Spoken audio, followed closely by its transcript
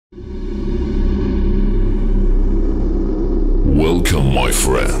Welcome, my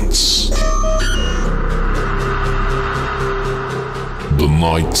friends. The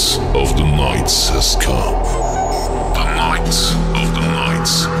night of the nights has come. The night of the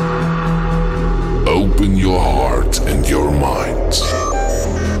nights. Open your heart and your mind.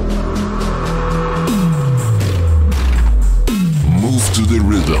 Move to the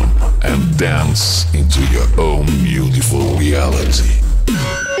rhythm and dance into your own beautiful reality.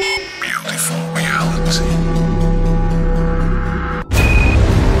 Beautiful reality.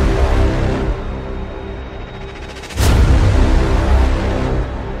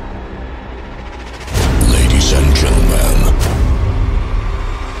 And gentlemen,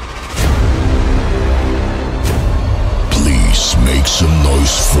 please make some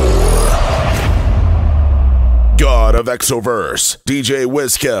noise for God of Exoverse, DJ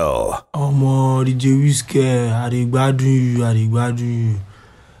Wizkill. DJ Wizkill, I dey gbadun you,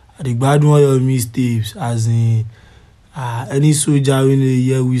 I dey gbadun all your mistakes, as in any soldier wey no dey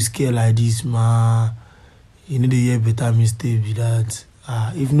hear Wizkill like this, man, you no dey hear better mistake be that.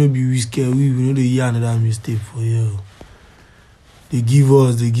 If no be Wizkill, we no dey hear another mistake for you. They give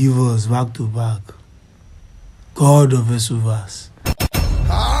us back to back. God of Exoverse.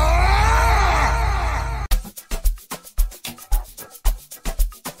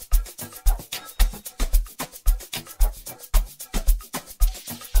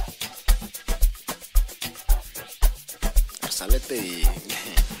 Salete.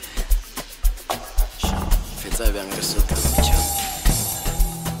 Fetsa bien que ça.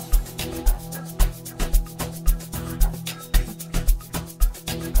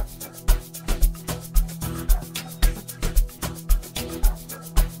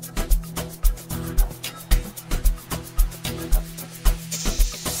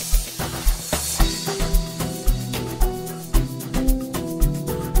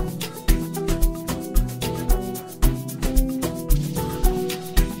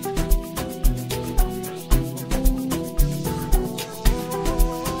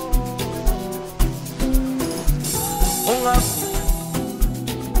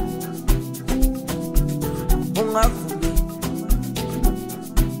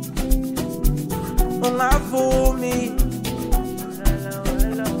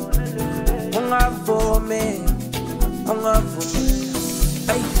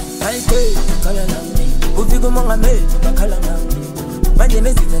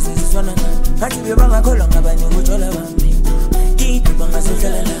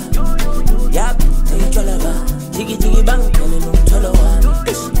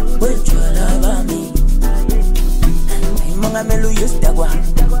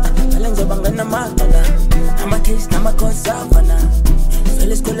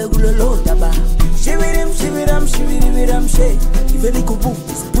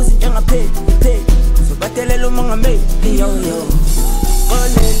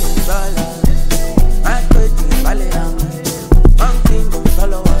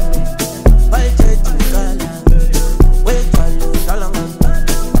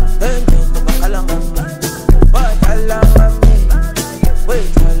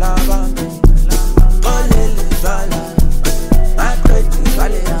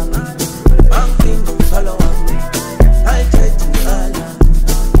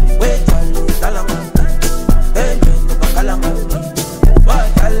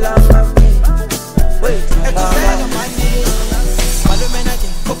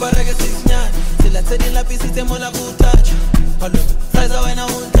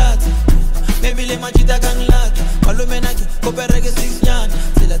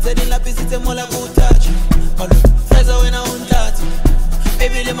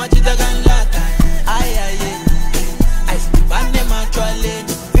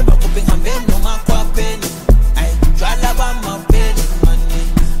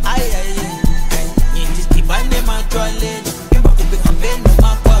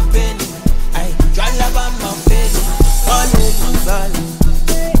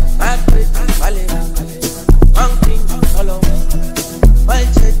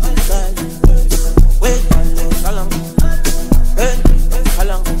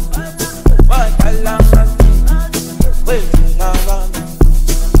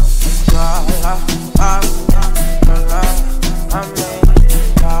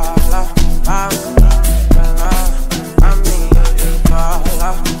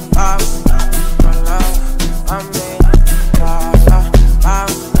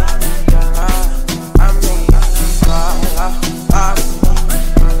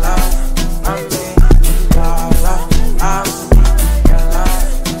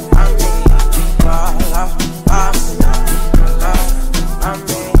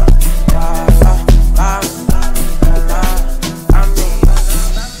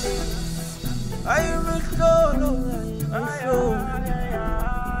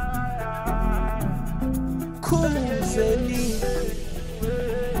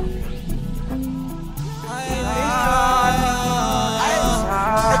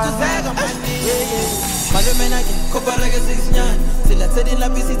 Malumenake, Koparaka 6 nyan. Till I said in la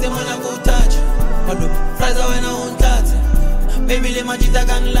pisite mwana kutacha. Malu, fraza wena untata. Baby le majita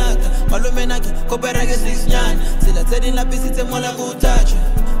kan lata. Malumenake, Koparaka 6 nyan. Till I said in la pisite mwana kutacha.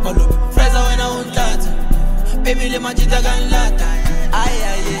 Malu, fraza wena untata. Baby le majita kan lata. Ay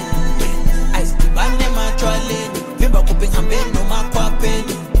ay ay. Ice bande machwale. Vimba kuping ambeni no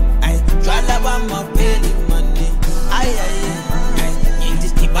makwapeni. Ay, jwala ba mapeli mani. Ay ay ay.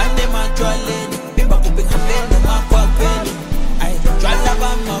 Yindis bande machwale. Vimba kuping ambeni no makwapeni. Ay, jwala ba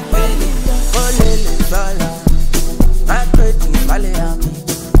mapeli. Olele jwala. Makweti vale yami.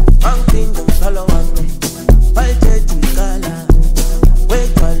 Mankingo solo wami. Balcheti kala.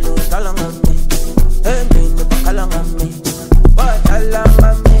 Wejwalo tala ngami. Emini bakala ngami. Watala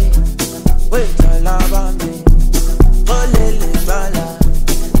ngami. Wejwala bami. Olele jwala.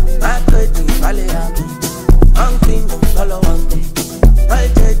 Makweti vale yami. Mankingo solo wami.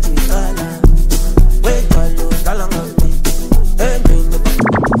 Balcheti kala. Wejwalo tala ngami. Emini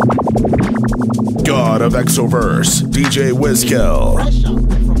God of Exoverse, DJ Wizkill. Fresh out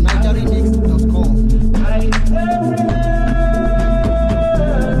from NigerRemix.com.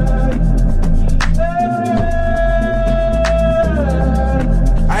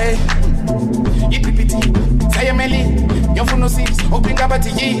 Aye, ipipiti, sayemeli, yomfuno six, opinga bati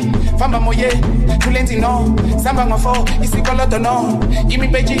famba moye, tulenti no, samba ngofo, isikoloto no, imi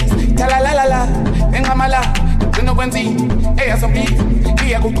pages, talalalala, engamala, zino kwenzi, eya sombi,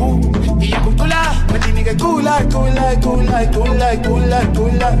 iya kutula, matini ke tula,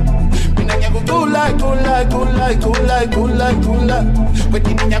 mina nyago tula,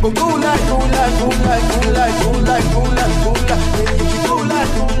 matini nyago tula,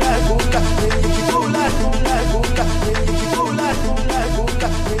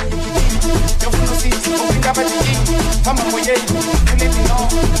 Fama moye, tuleti no,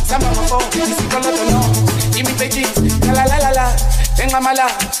 samba mafo, isikoloto no, imi pages, talalalala, engamala,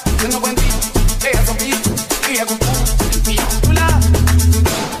 zino kwenzi, eya sombi, iya kutula.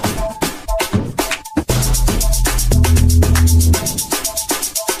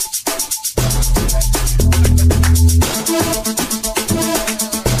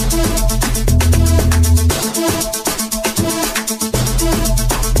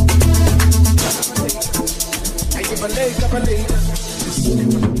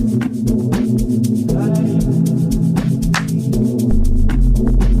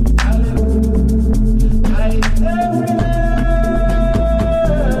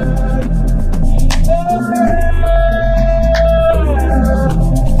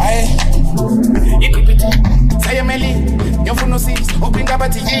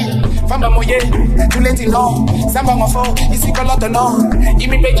 Famba moye, tulenti no, samba ngofo, isikoloto no,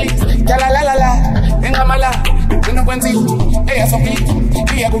 imi pages, talalalala, engamala, zino kwenzi, eya sombi,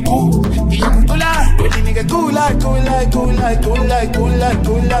 iya kutula, wetini ke tula,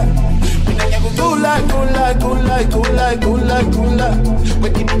 mina nyago tula,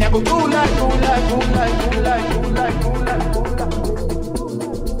 wetini nyago tula.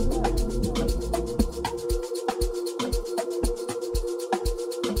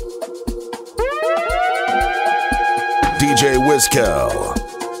 DJ Wizkill.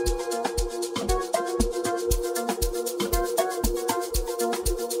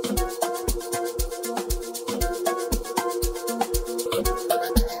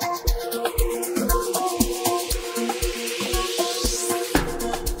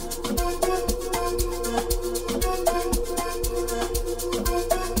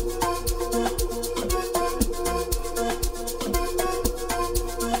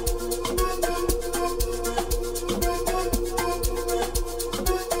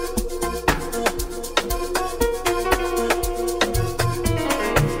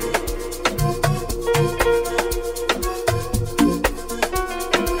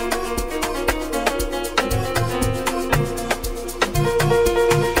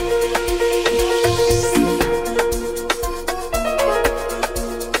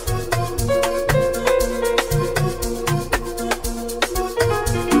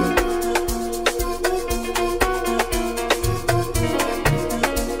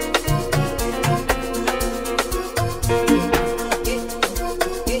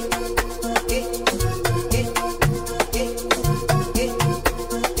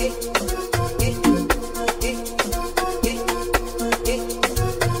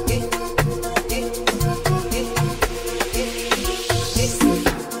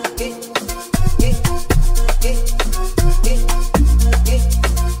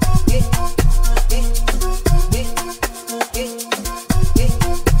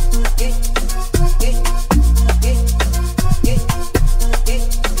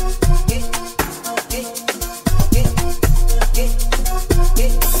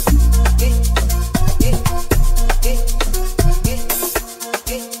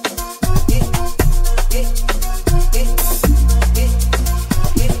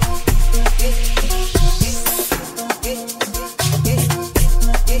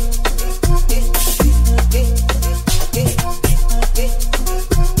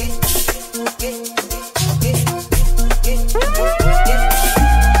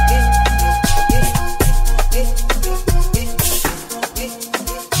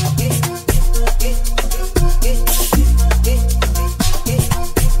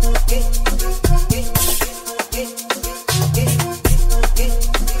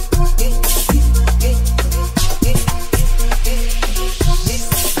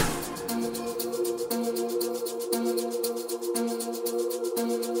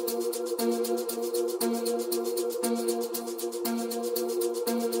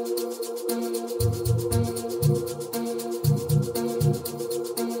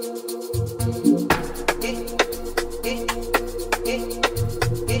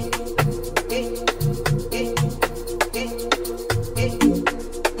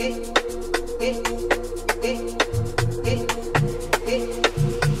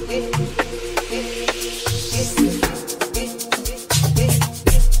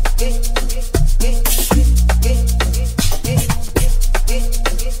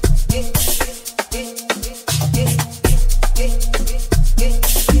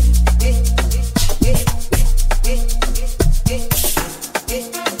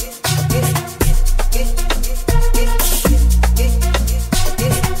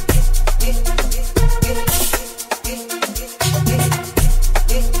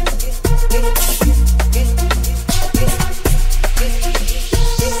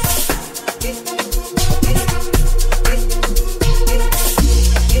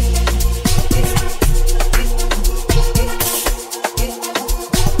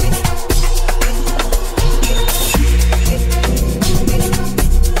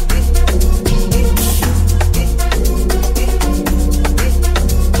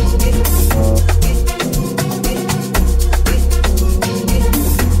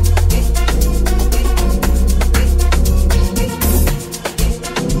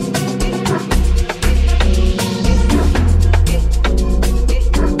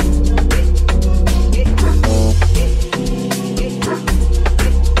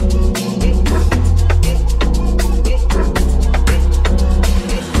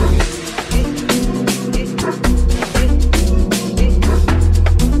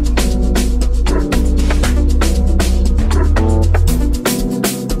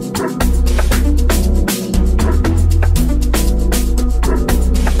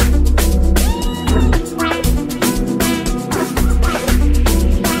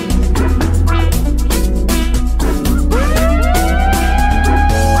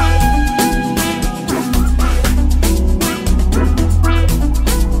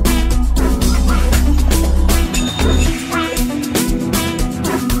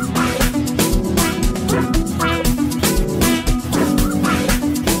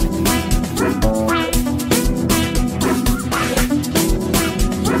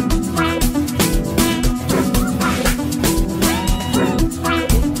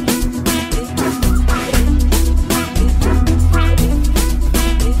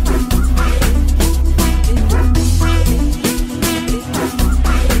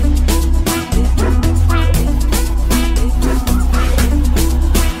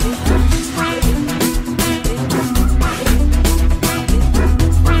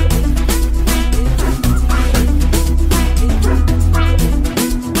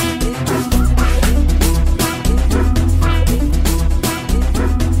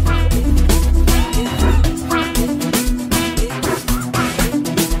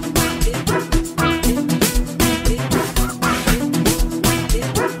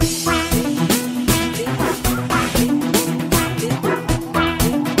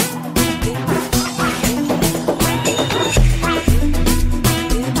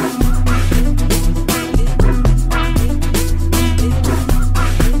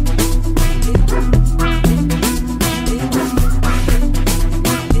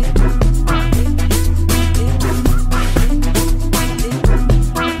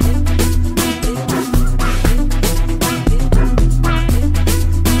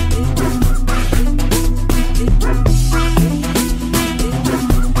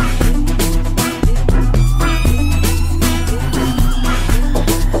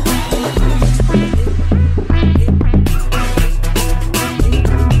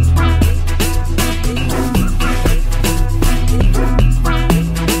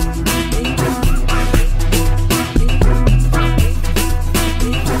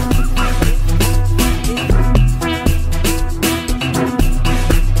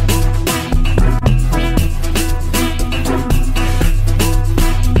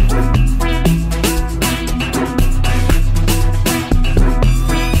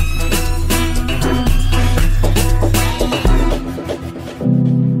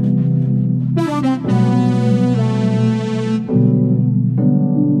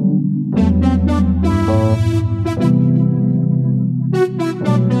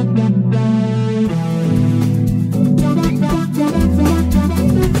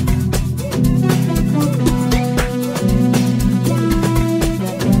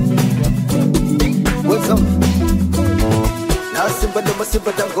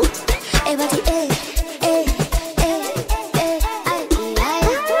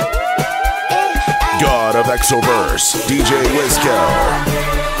 of Exoverse, DJ Wizkel.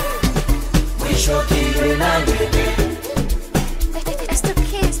 It's the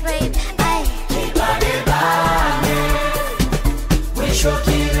kids, babe. Aye.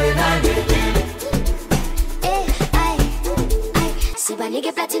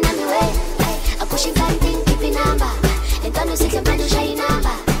 Sibanike platinum way. Akushing kanting kipi number. Entano sikhe manje shay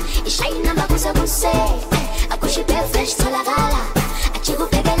number. Ishay number kusa kuse. Akushi be fresh tolagala. Achiku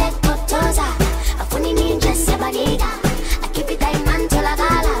pegele totoza. Afuni ninja sibanika. Akipi diamond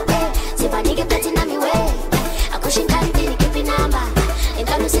tolagala. Sibanike platinum way. Akushing kanting kipi number.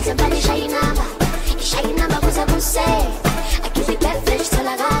 Entano sikhe manje shay number. Ishay number kusa kuse. Akipi be fresh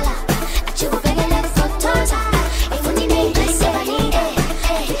tolagala. Achiku pegele totoza. Afuni ninja sibanika.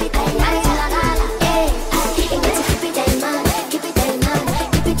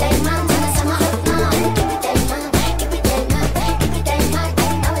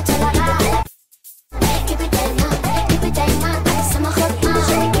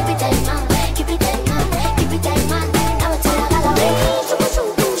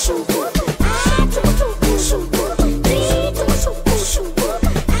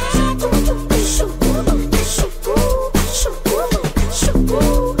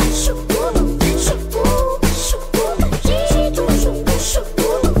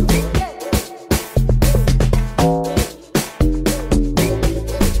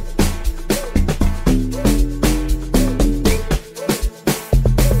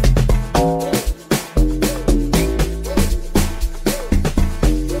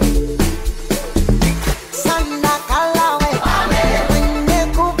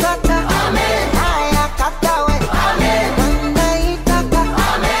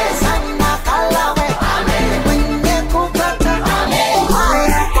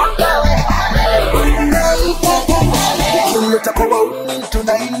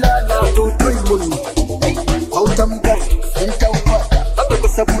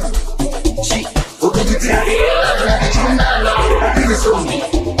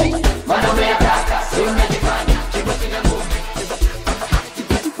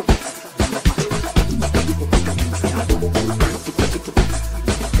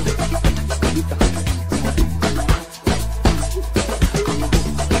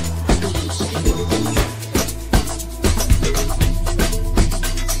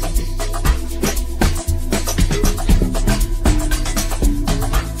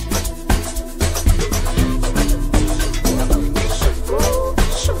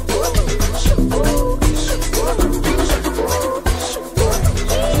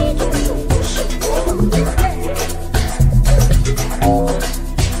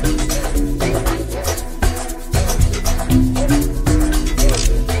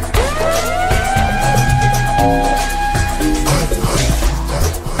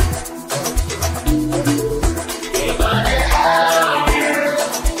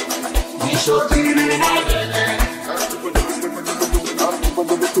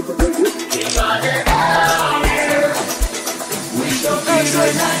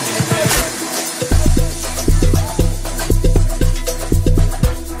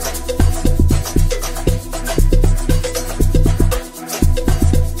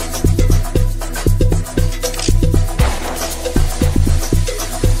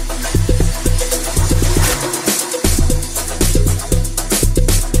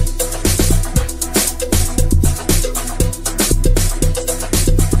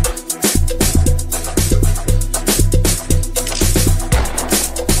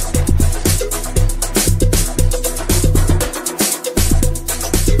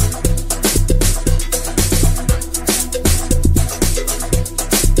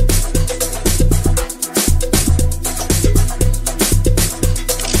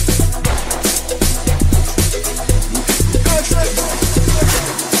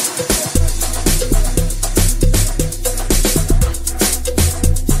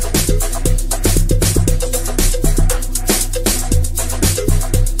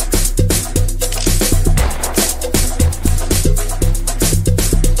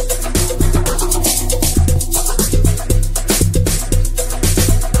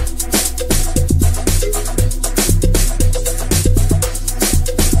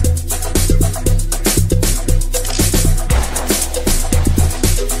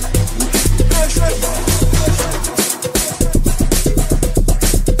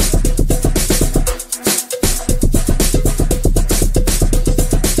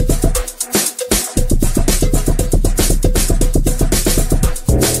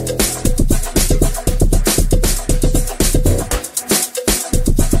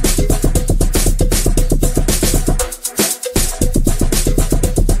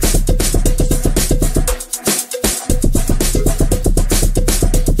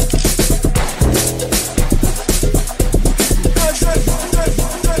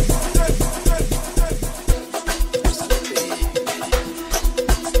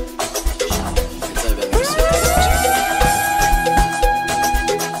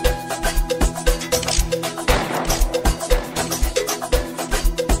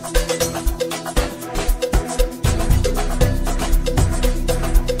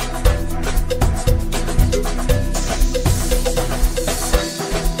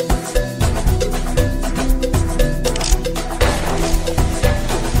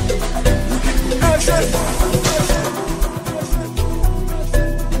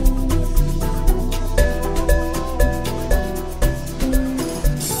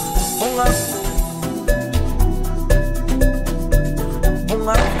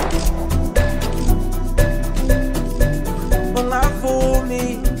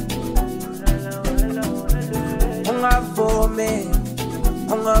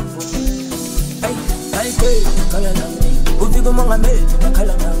 ngavu. Ay, ay ke kala nami. Ufika mongameli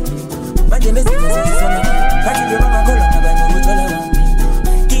bakhala ngami. Manje nezinto sezisona. Kathi nje bangakholwa ngabanye ukuthola ngami.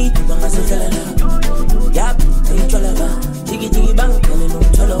 Kithi bangasehlala la. Yap, eyithola ba. Jiki bangene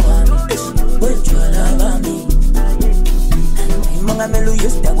nomtholo wami. Wethola bami. Mongameli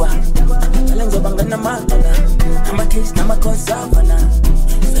uyisdakwa. Kala nje bangena magana. Ama-case nama-cosavana.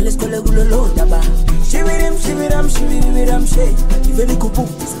 Fele skole kulolo daba. Shibirim, she. Iveli kupu,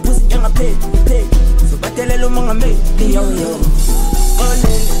 pussy nyanga pay. So batelelo mongameli, yo.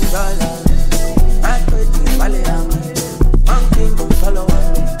 Ole ndala. Akweti vale yami. Mountain go follow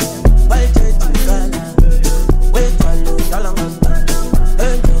me. Balcheti kala. Wetwalo dala ngami.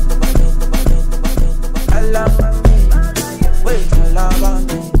 Ala ngami. Wetwala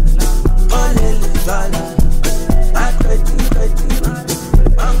ngami. Ole ndala. Akweti.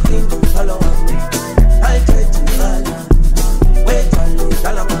 Mountain go follow me. Balcheti kala. Wetwalo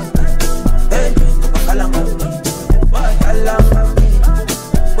dala ngami. Ala ngami. Wetwala ngami.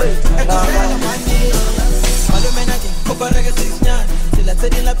 Koparege sisnyana sila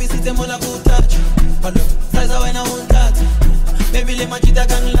tsedi la pisite mola kutacha malo size wena untata baby le majita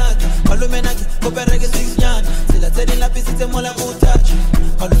kanlata malo menake koparege sisnyana sila tsedi la pisite mola kutacha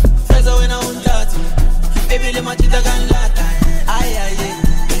malo size wena untata baby le majita kanlata ay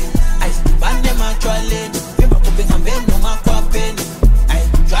bande machwale vimba kupinga mbendo makwapeni ay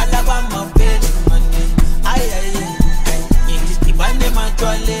jwala ba mapeni mane ay nyingi bande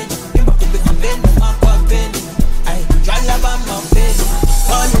machwale vimba kupinga mbendo makwapeni ay jwala ba mapeni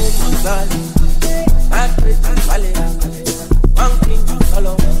ole ndala akweti vale mountain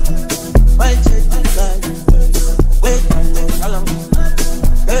follow balcheti kala wetalo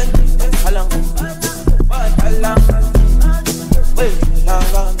salam salam wetala wetala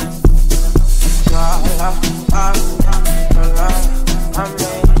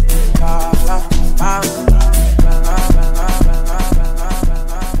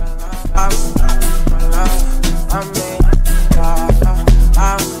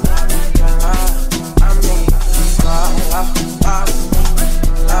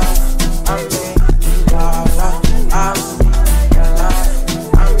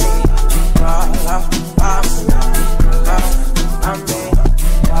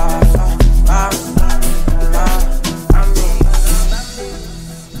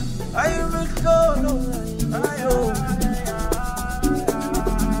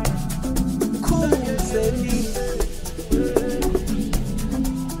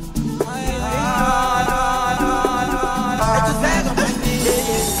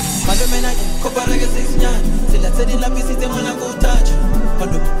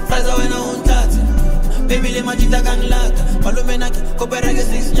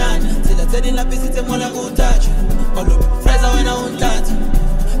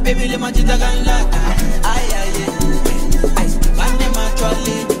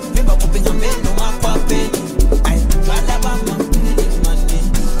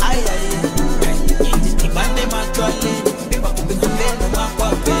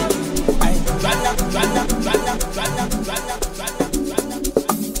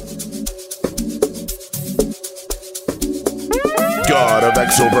God of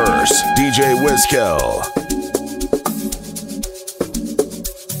Exoverse, DJ Wizkill.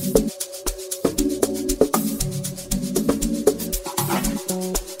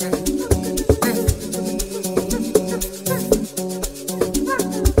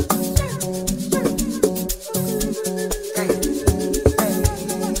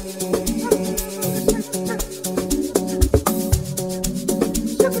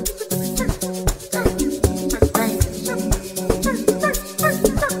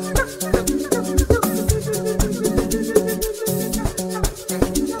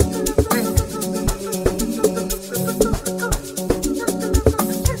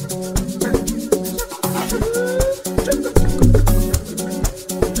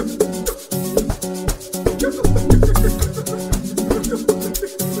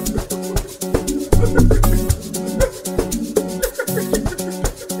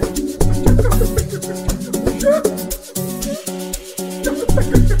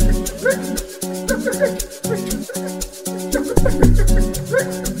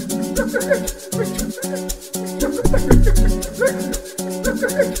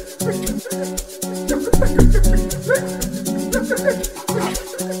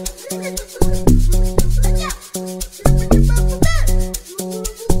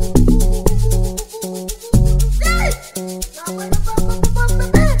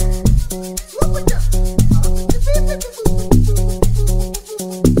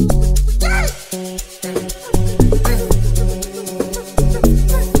 Yeah.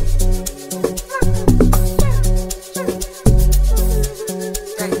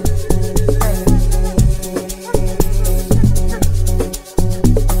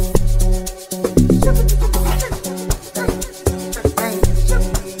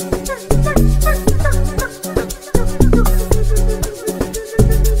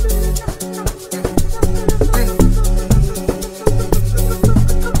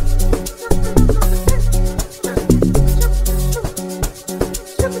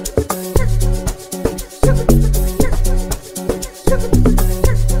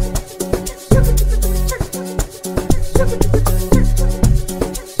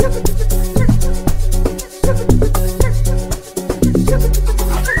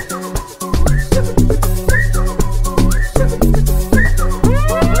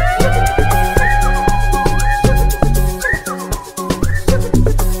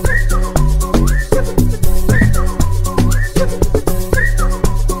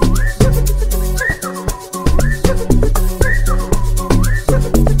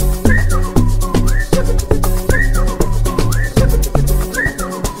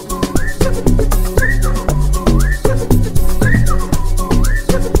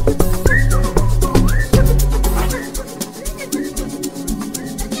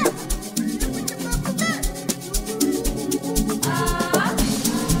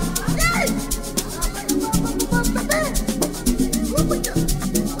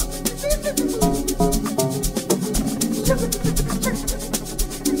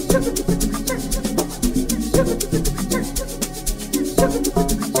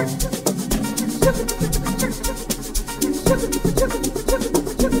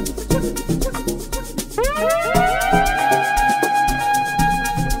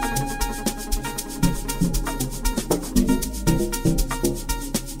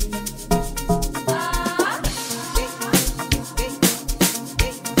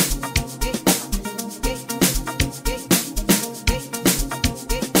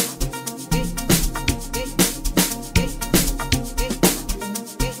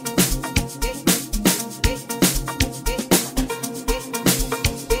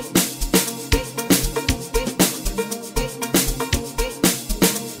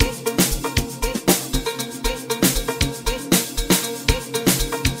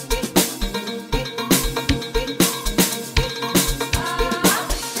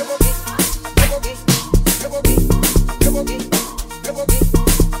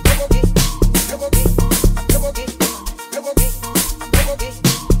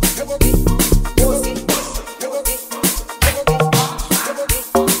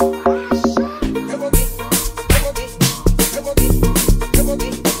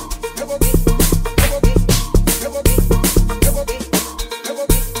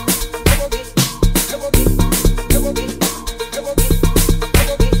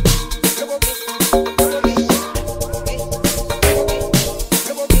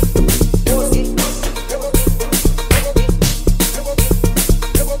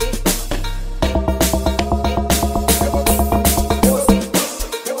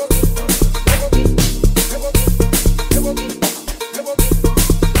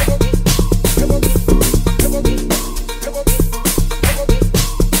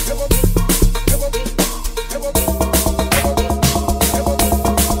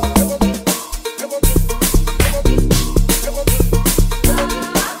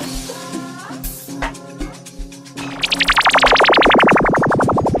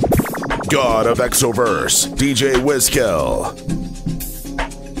 God of Exoverse, DJ Wizkill.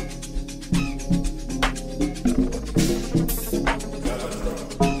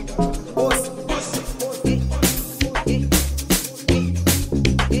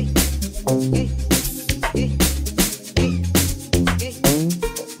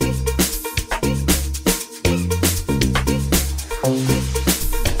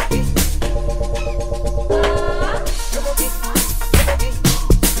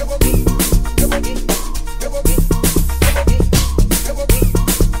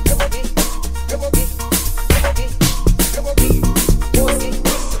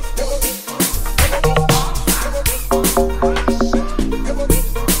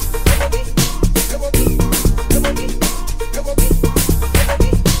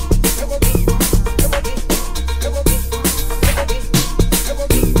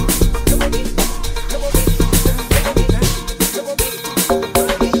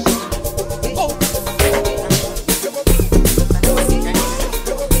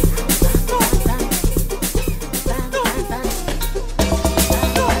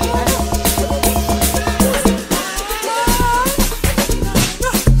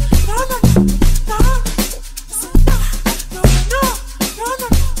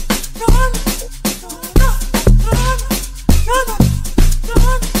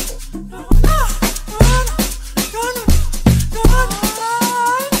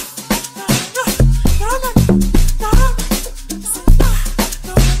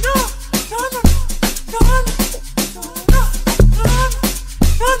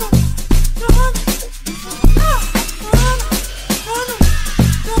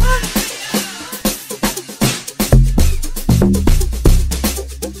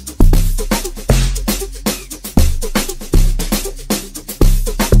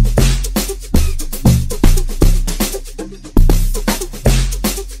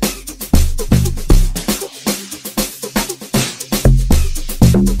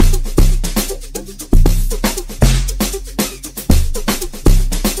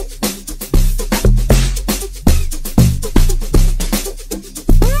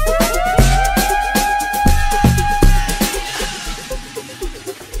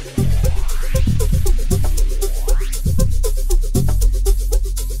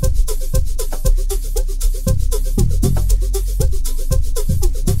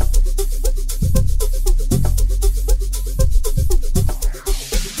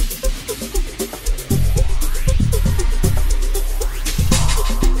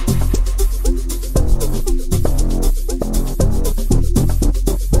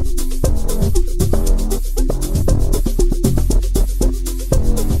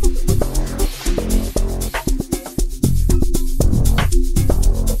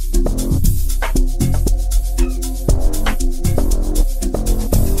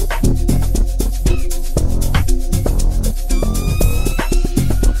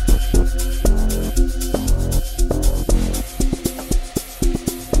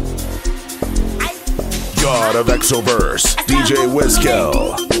 God of Exoverse, DJ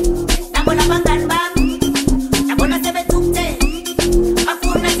Wizkill.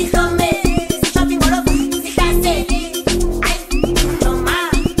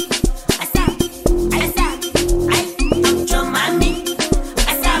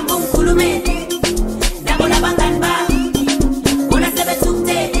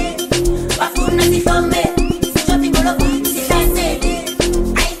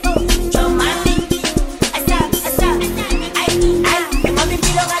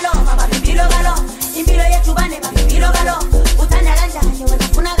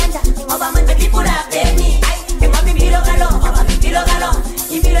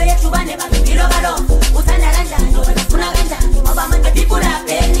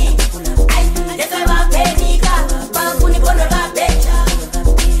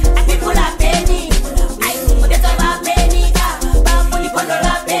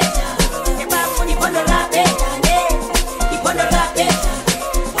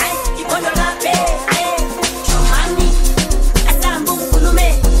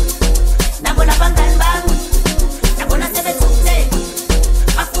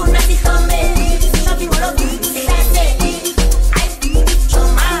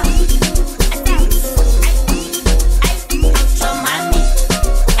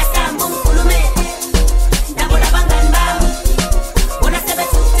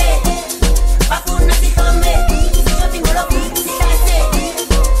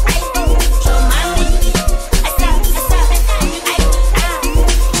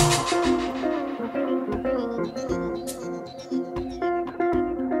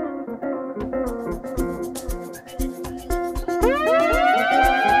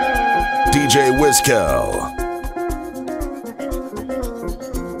 DJ Wizkel.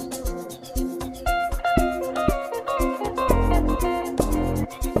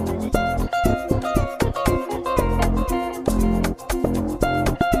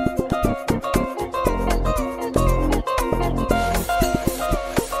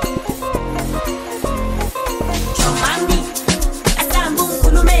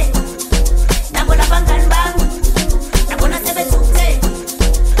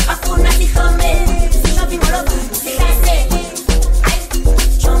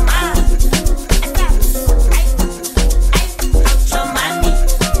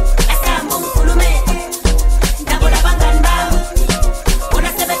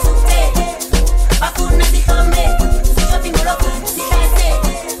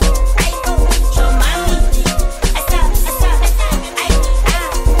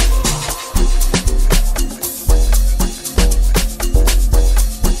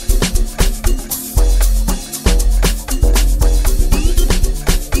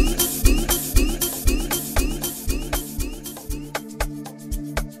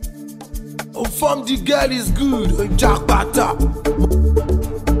 From the girl is good, Jack Bata.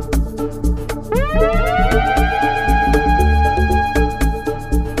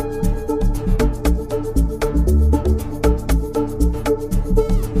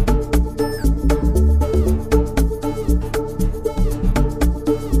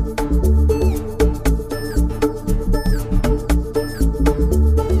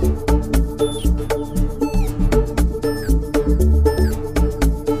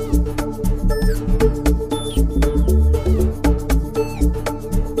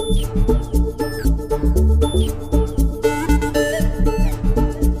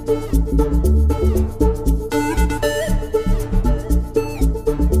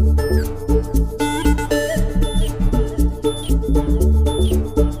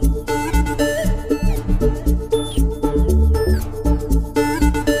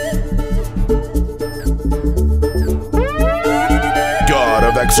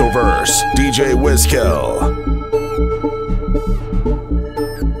 Exoverse, DJ Wizkel.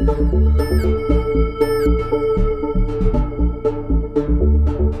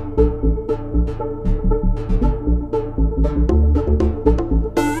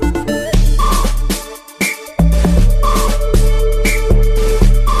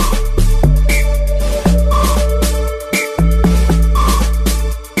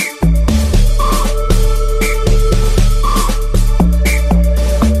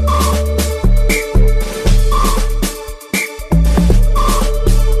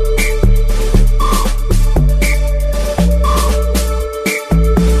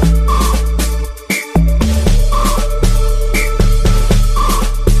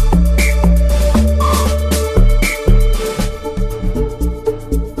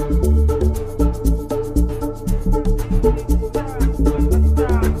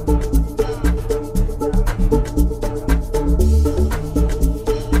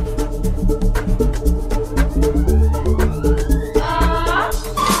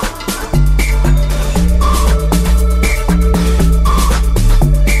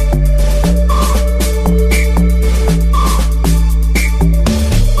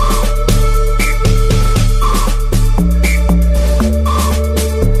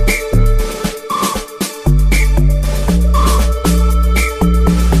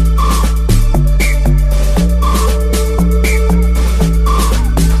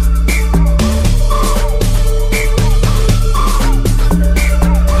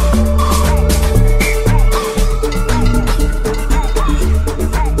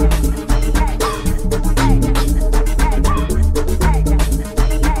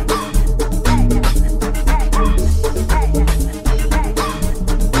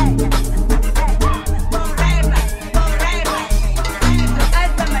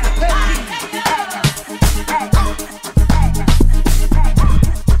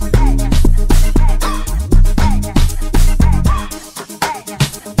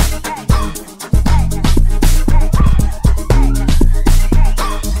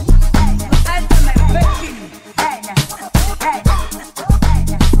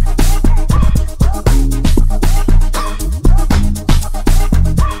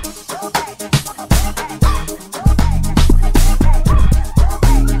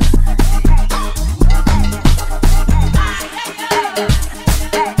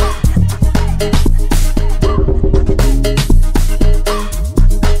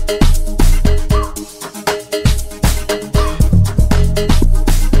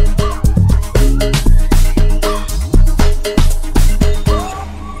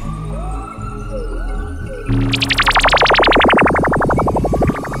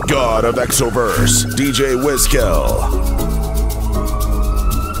 God of Exoverse, DJ Wizkill.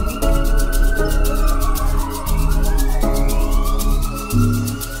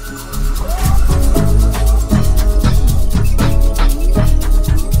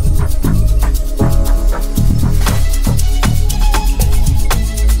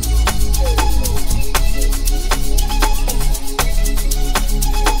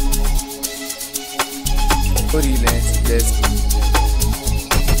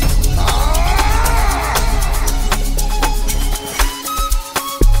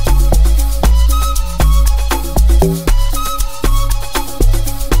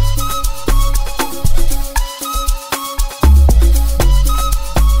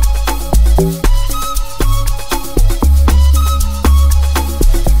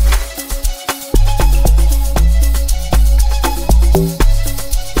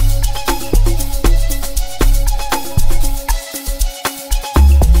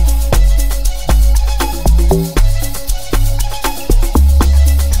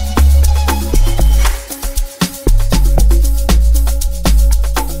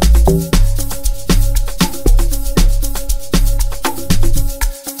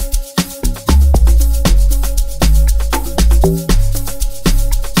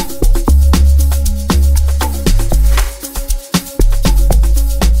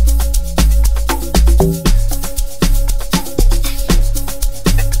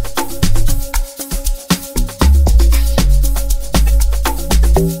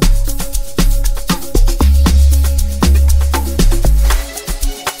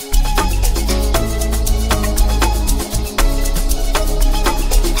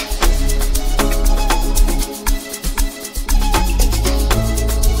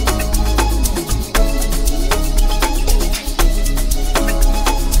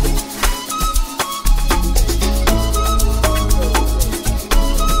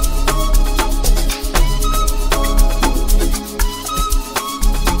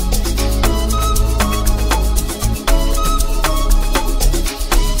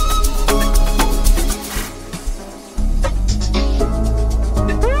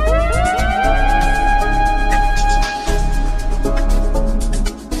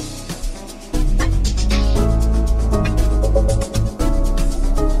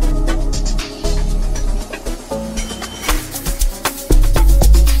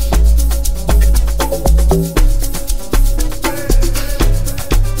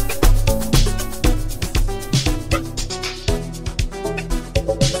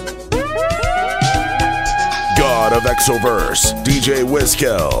 God of Exoverse, DJ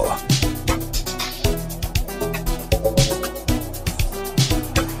Wizkill.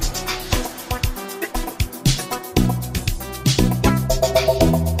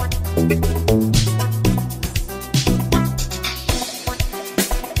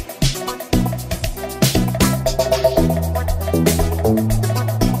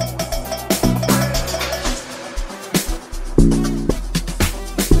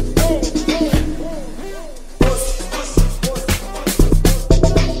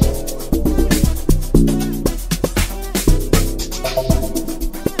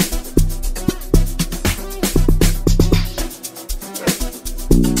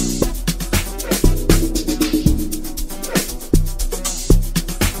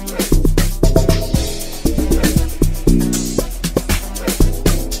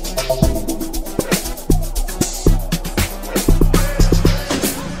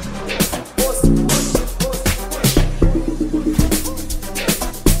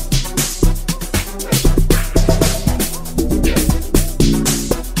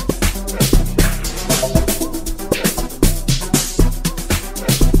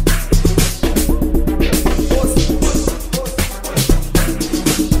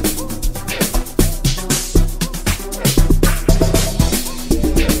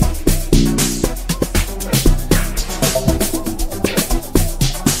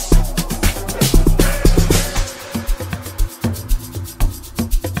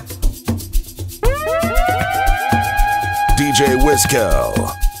 DJ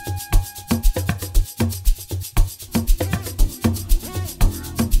Wizkill.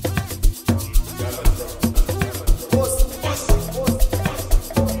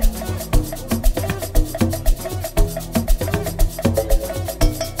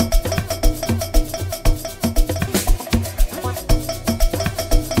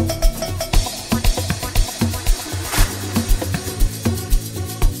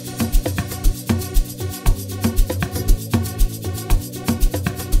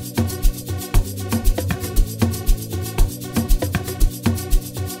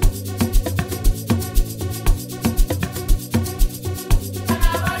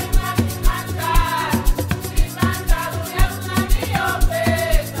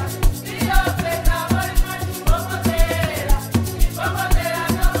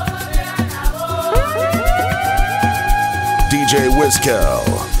 DJ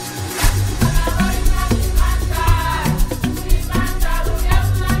Wizkel.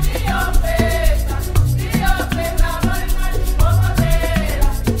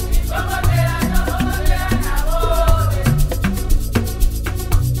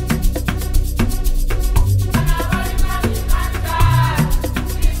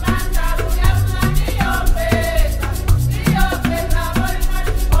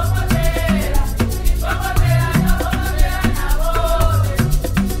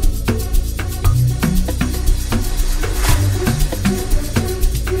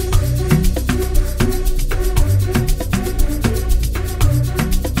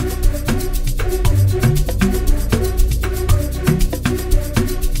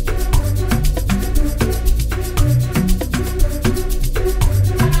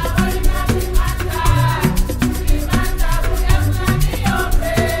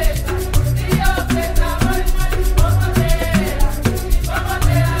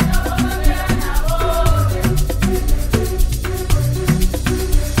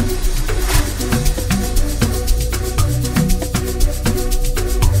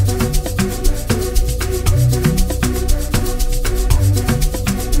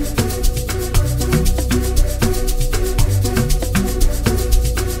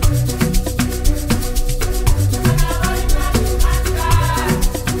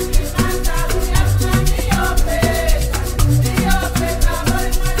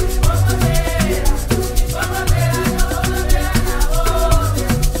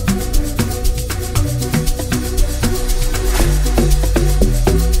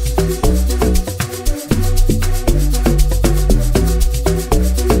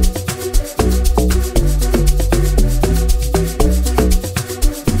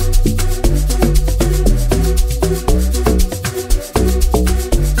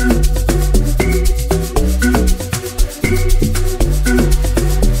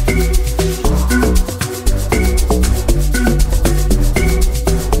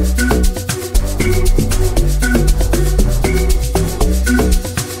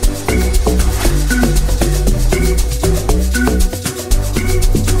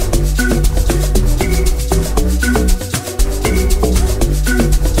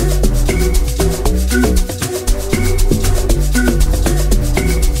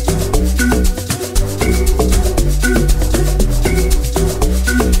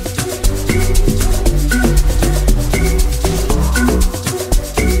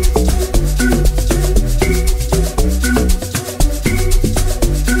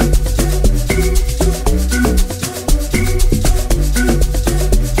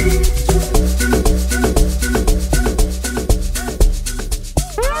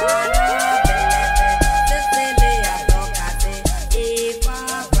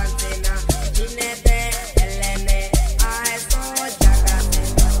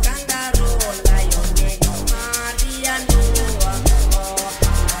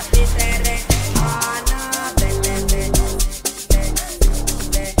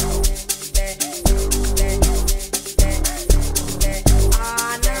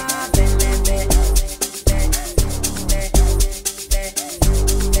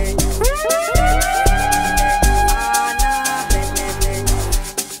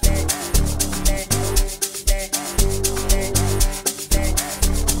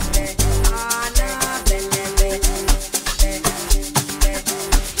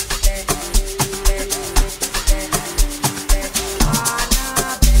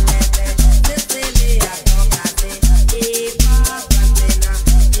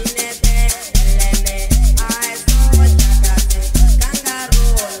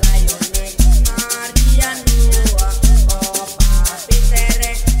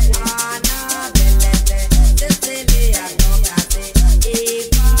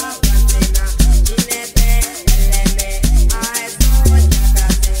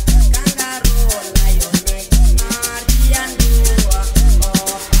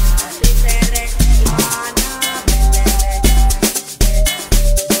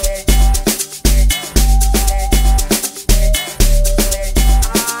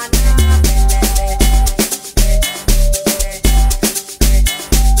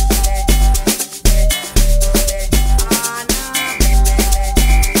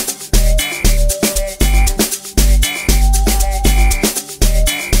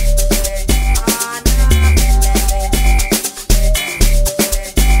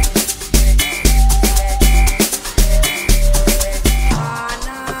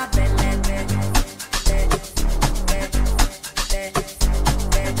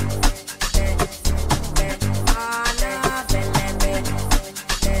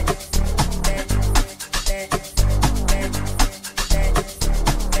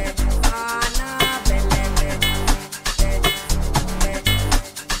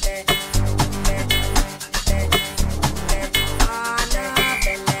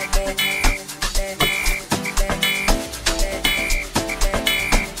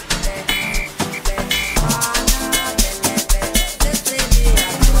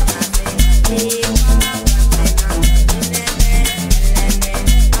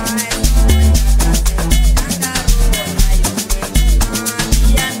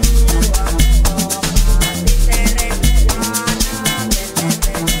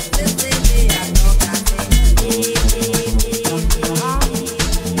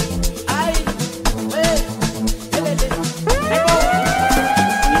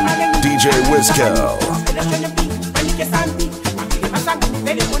 DJ Wizkel.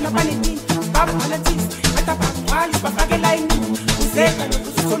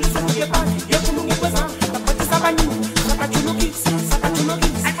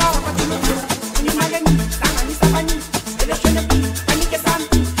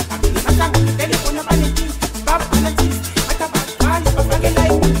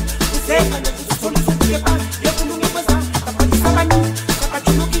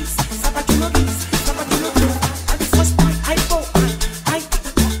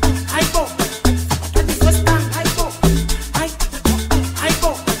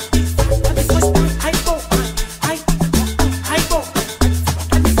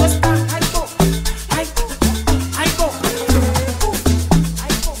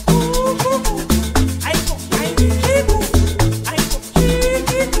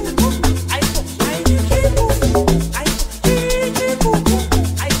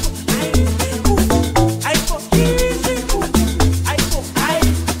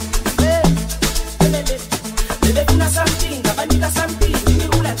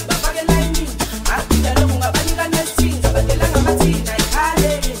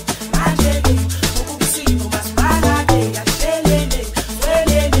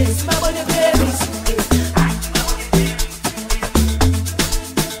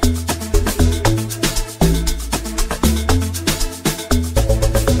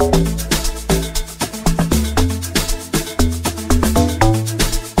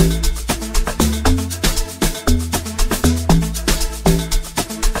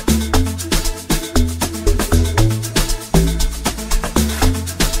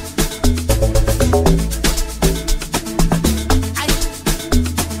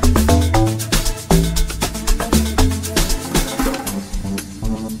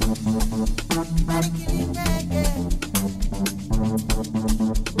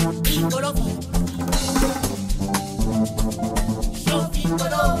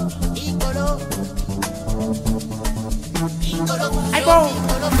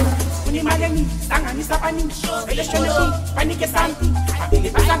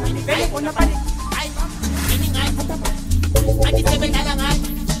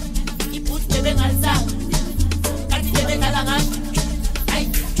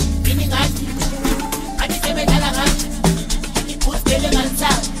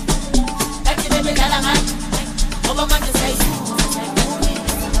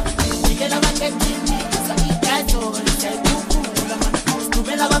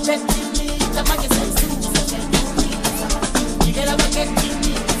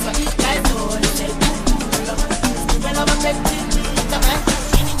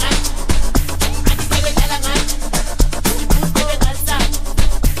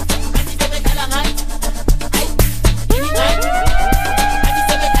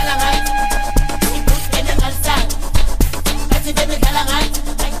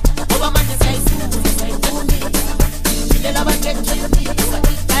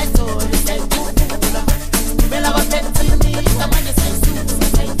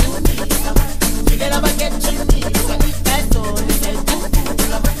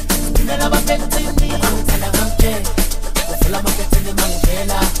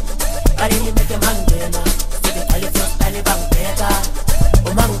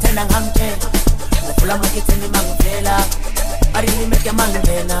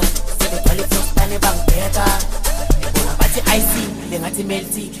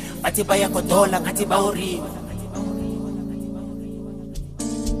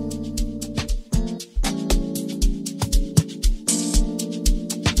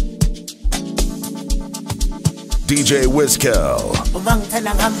 DJ Wizkel.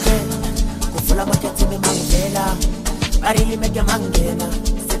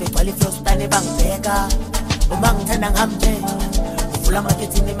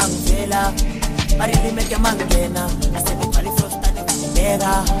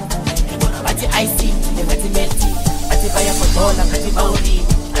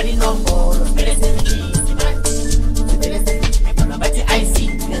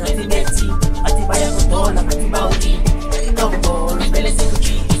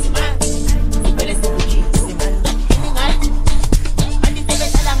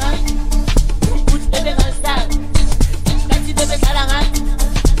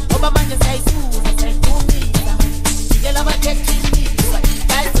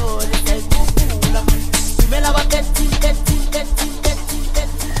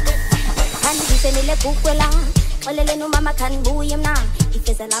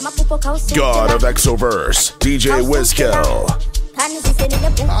 God of Exoverse, DJ Wizkel.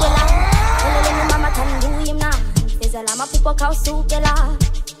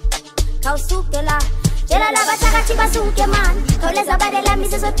 kawusukela tshela laba thakathi basuke man khawuleza badela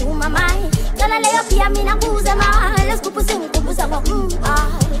mise sothuma mai tshela leyo pia mina kuze ma lesigubhu singigubuza ngo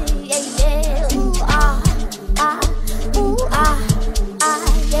yeah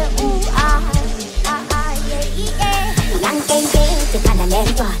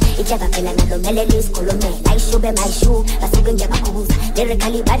Icheba pela na lomele liskolome la ishube maishu basuke ngiyabakhuza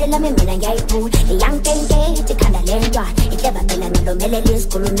lyrically badela mina ngiyayiphu young kenge tikanda lendwa icheba pela na lomele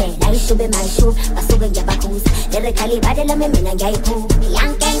liskolome la ishube maishu basuke ngiyabakhuza lyrically badela mina ngiyayiphu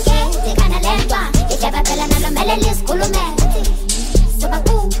young kenge tikanda lendwa icheba pela na lomele liskolome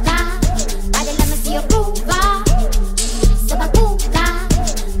sabakuka badela masiyo kuva sabakuka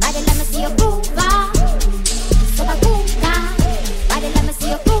badela masiyo kuva sabakuka badela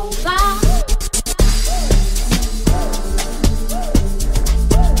masiyo kuva.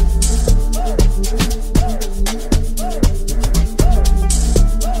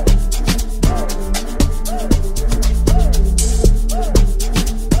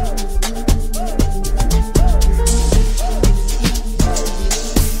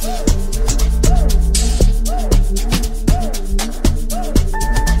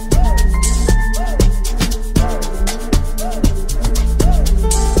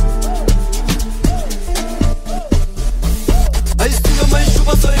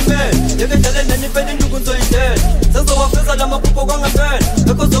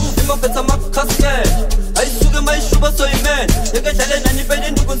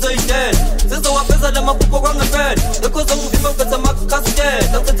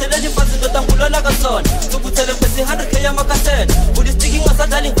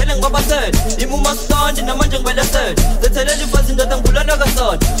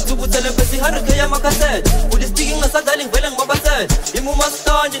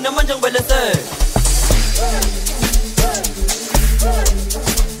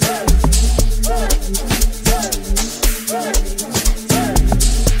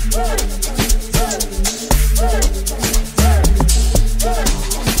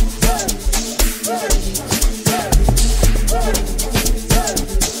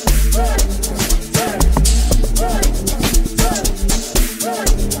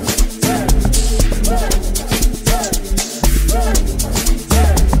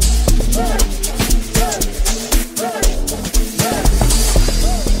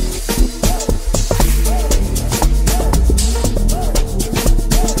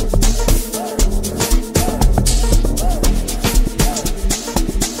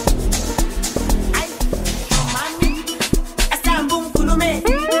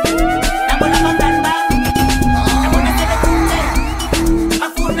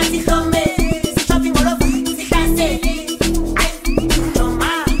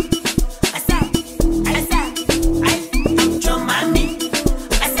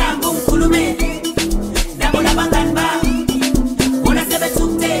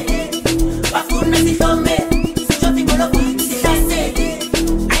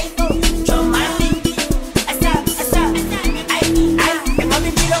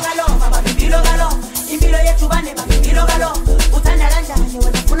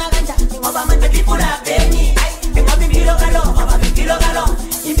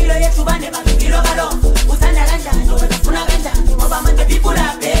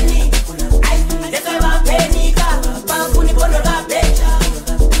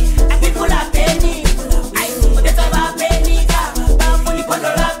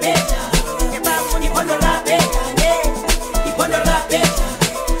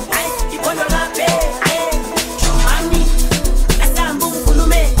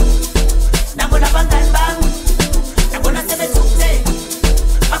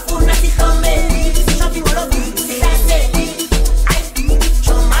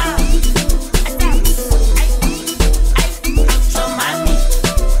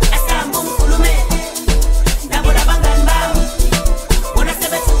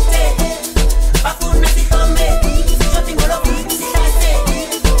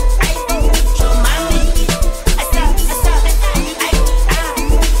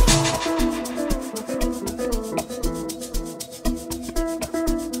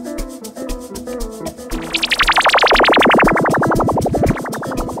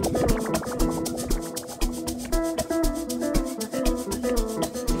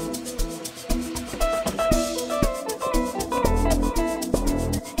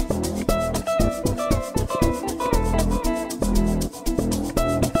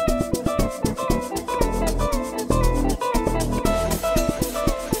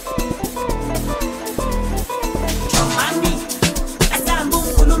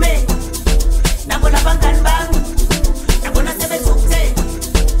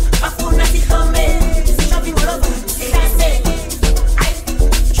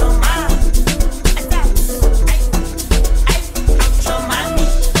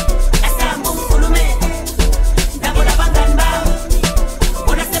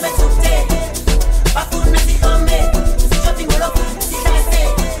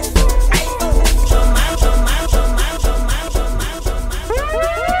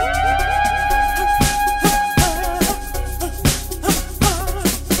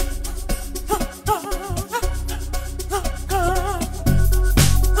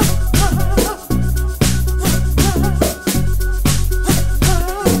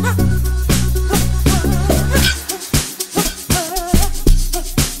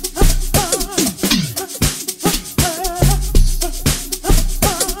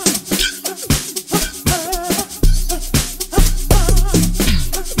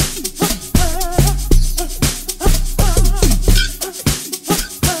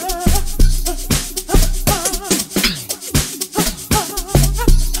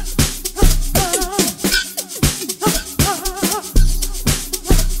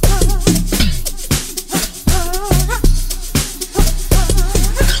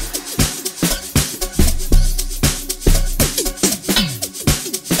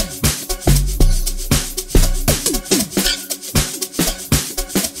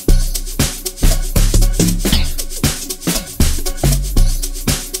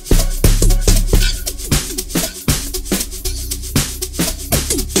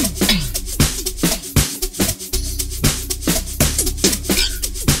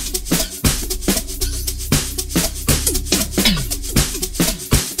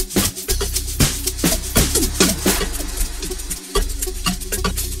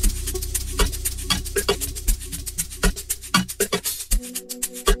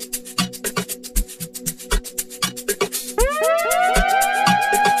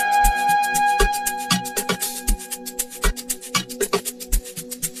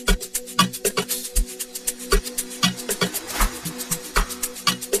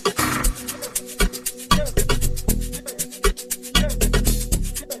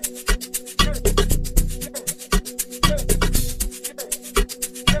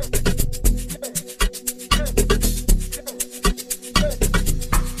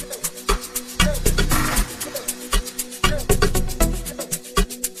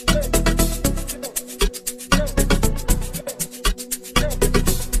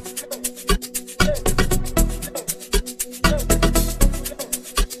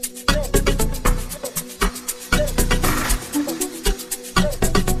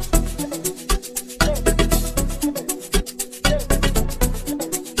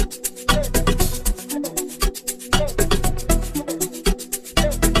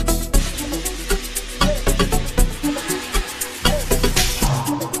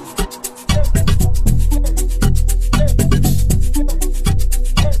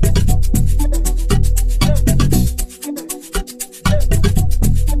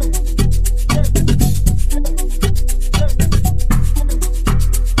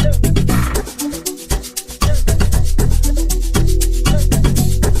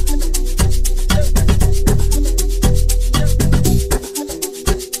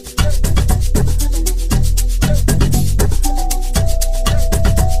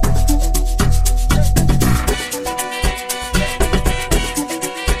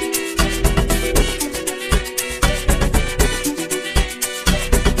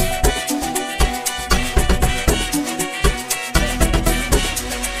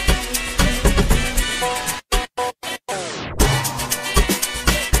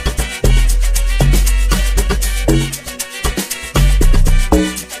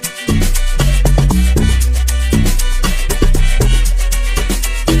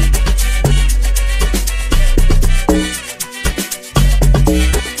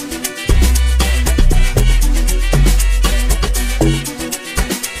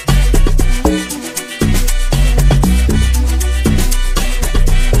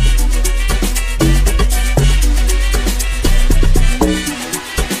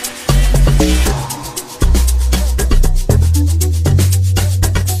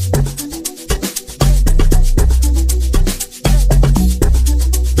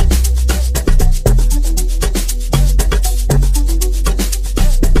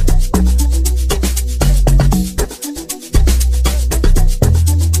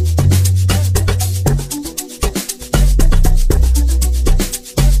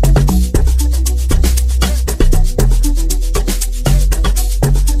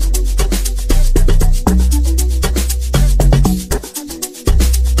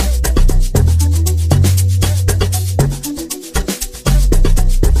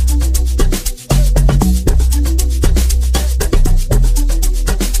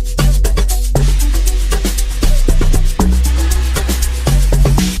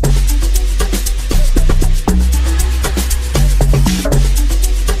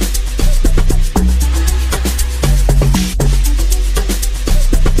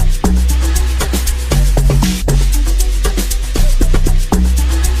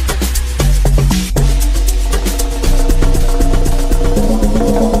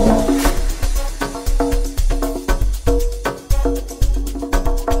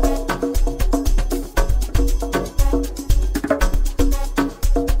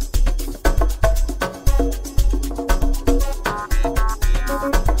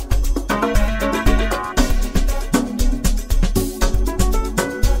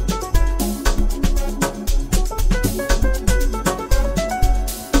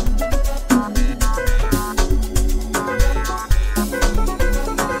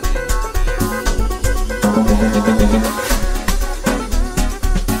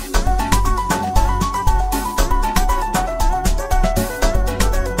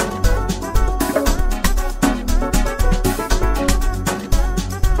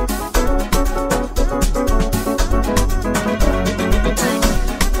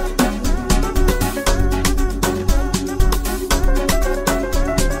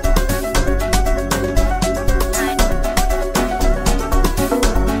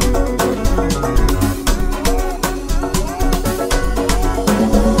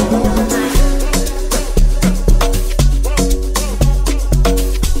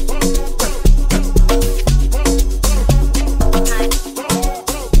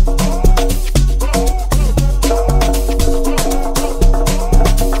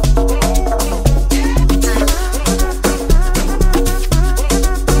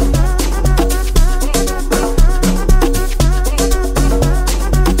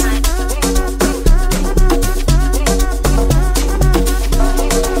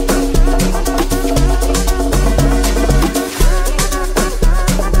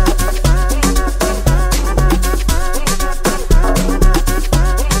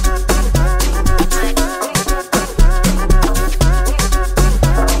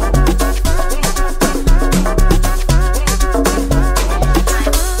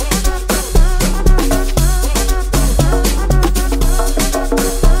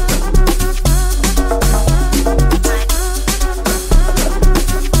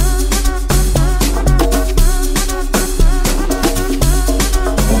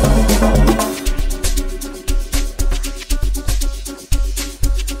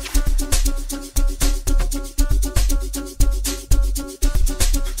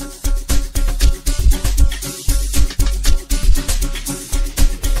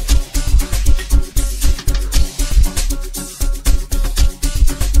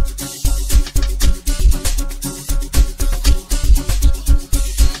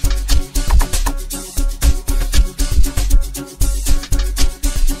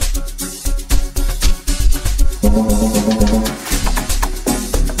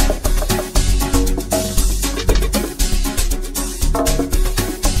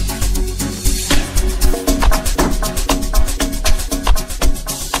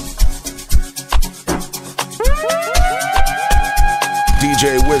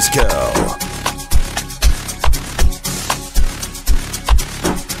 DJ Wizkel.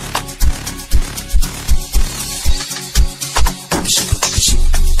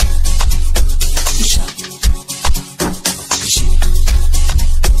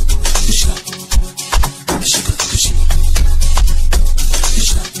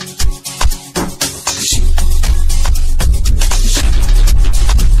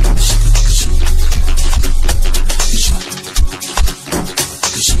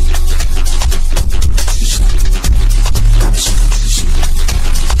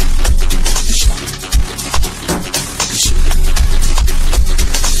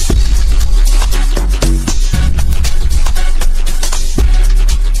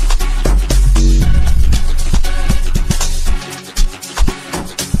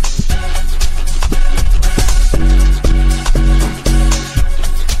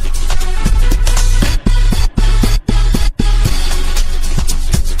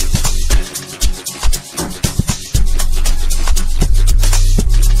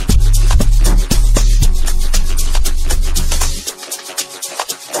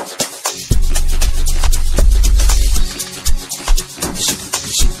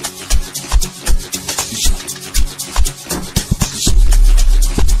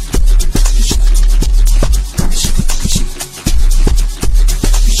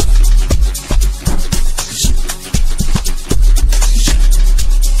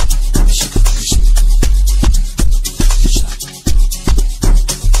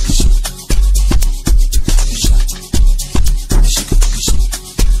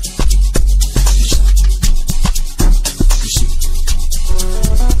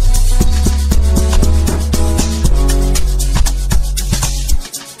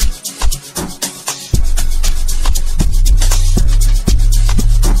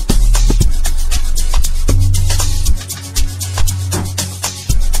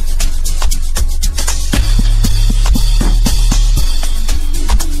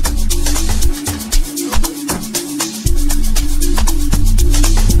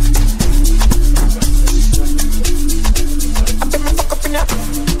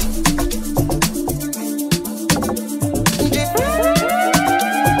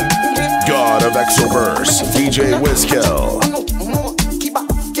 Saxo verse, DJ Wizkill.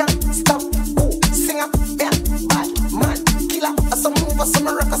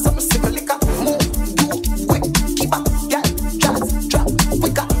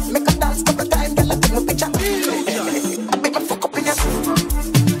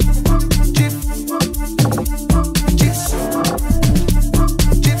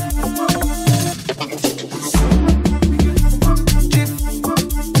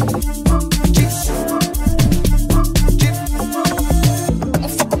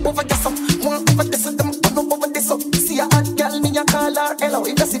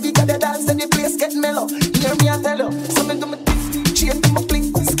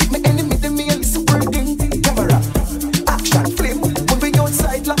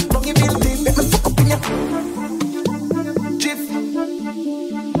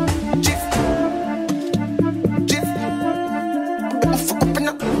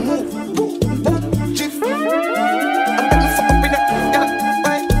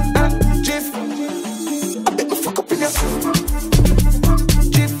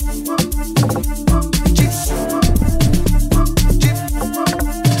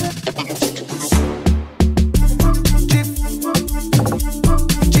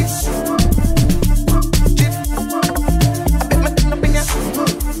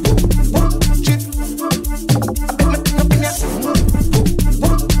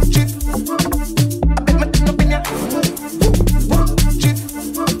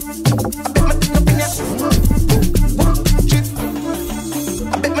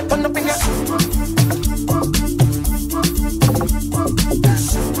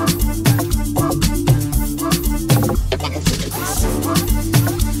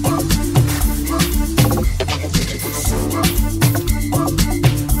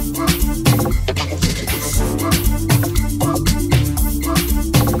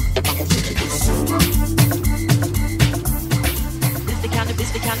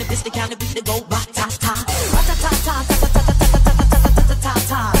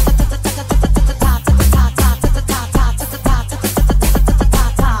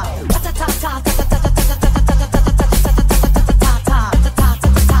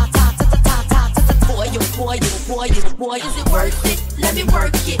 Boy, is it worth it? Let me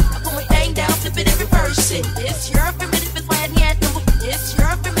work it. I put my thing down, flip it and reverse it. It's your primitive, it's why I It's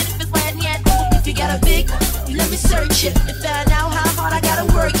your primitive, it's why I If you got a big, you let me search it. To find out how hard I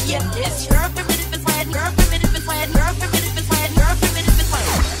gotta work, yeah. It's your primitive, it's why your primitive, it's why your primitive, it's why your primitive, it's why.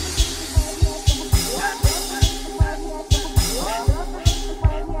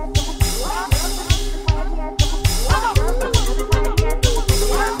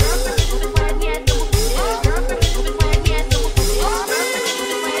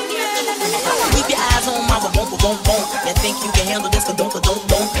 You think you can handle this, don't.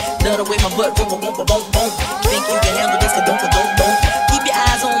 Love the way my butt boom. Think you can handle this, don't. Keep your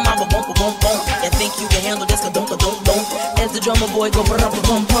eyes on my boom. You think you can handle this, don't. As the drummer boy go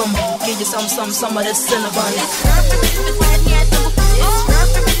bum. Give you some of this cinnamon. It's your primitive, it's why it's your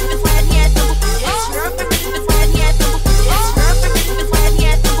primitive, it's why it's your primitive, it's why it's your primitive, it's why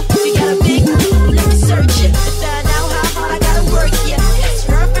if you got a big, let me search it. To find out how hard I gotta work, yeah. It's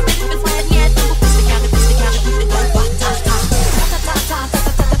your primitive, it's why it's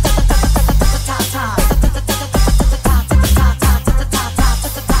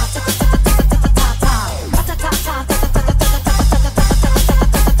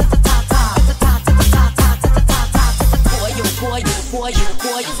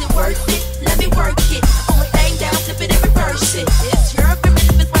Boy, is it worth it? Let me work it. Pull my thing down, flip it and reverse it. It's your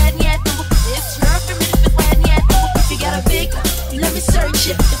primitive, it's why it's your primitive, it's why if you got a big, let me search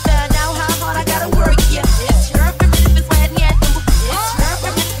it. To find out how hard I gotta work, yeah. It's your primitive, it's why it's your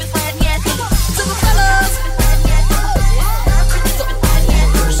primitive, it's why to the fellas.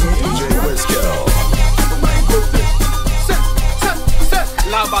 DJ Wizkill.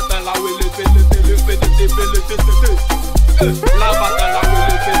 La bataille, la will La bataille, la will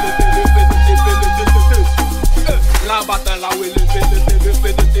La bataille, la will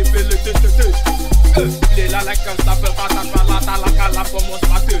Les la like un stapel, patate, la cala, como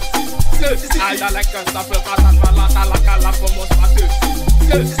spate. Aïe, la like un stapel, patate, la cala, como spate.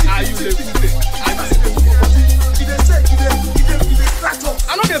 Aïe, you le coupe.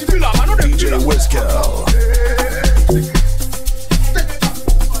 I know they feel up, DJ Wizkill.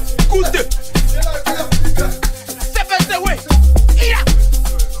 Good. Step away. Yeah.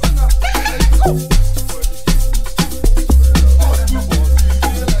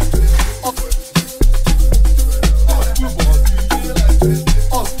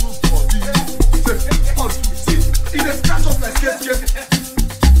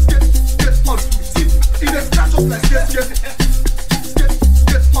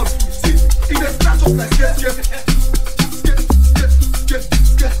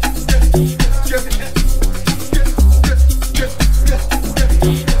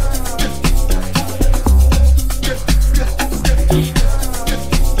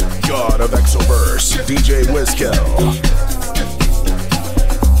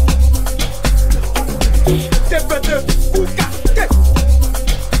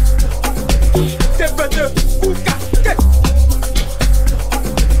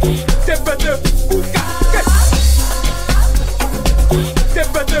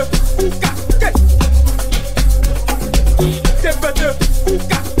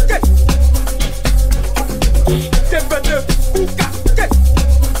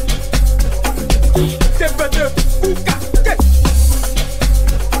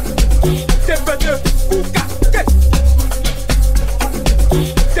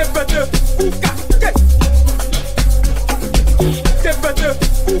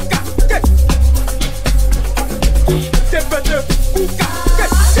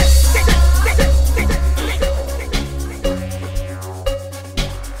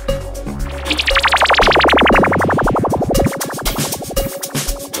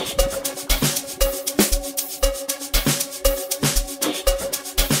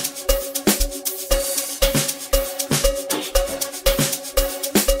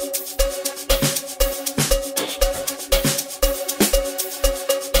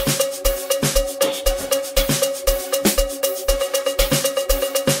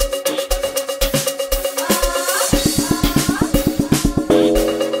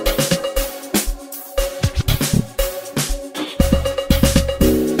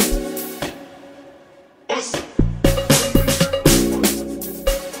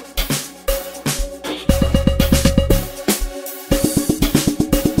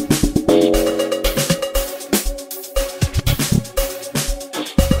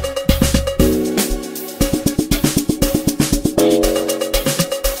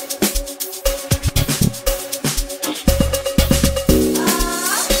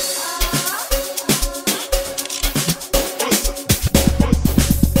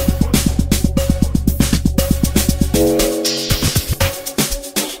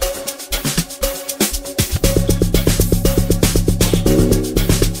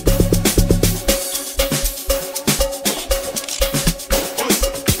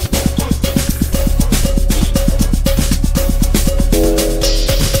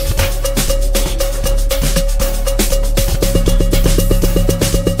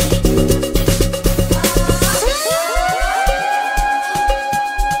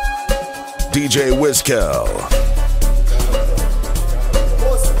 DJ Wizkel.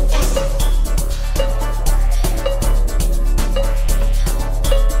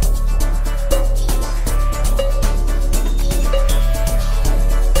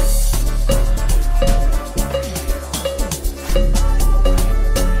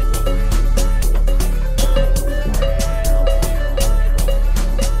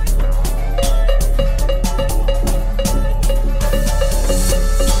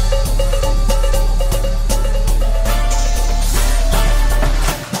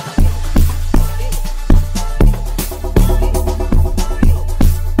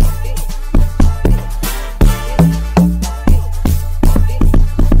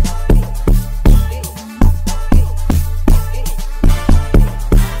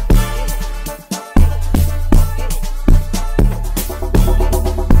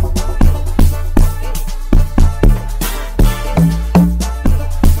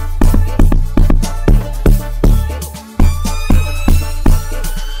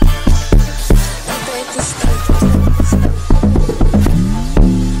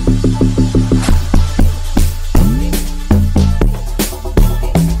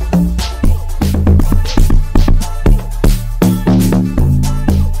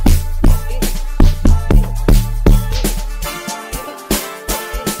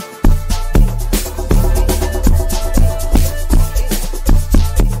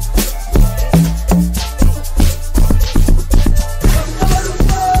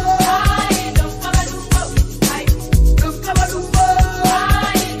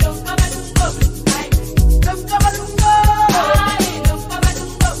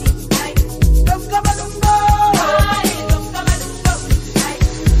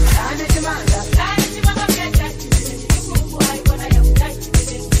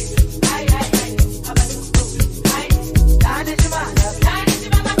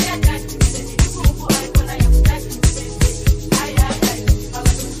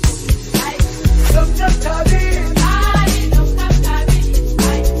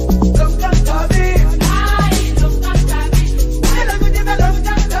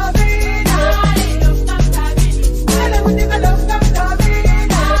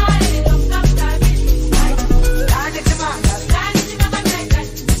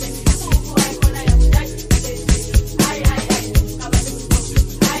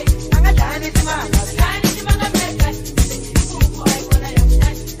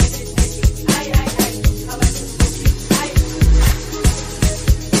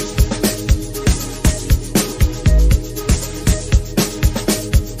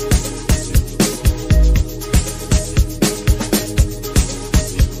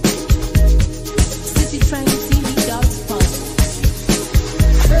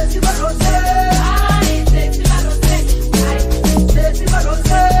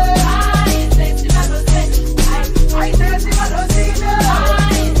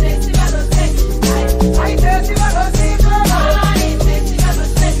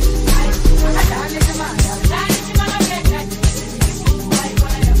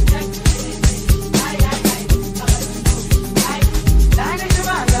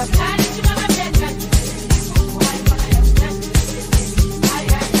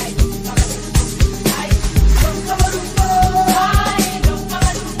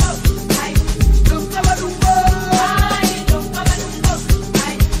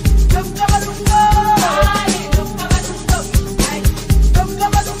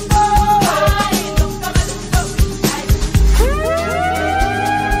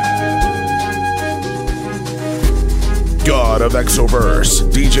 Verse,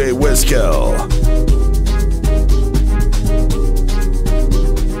 DJ Wizkel.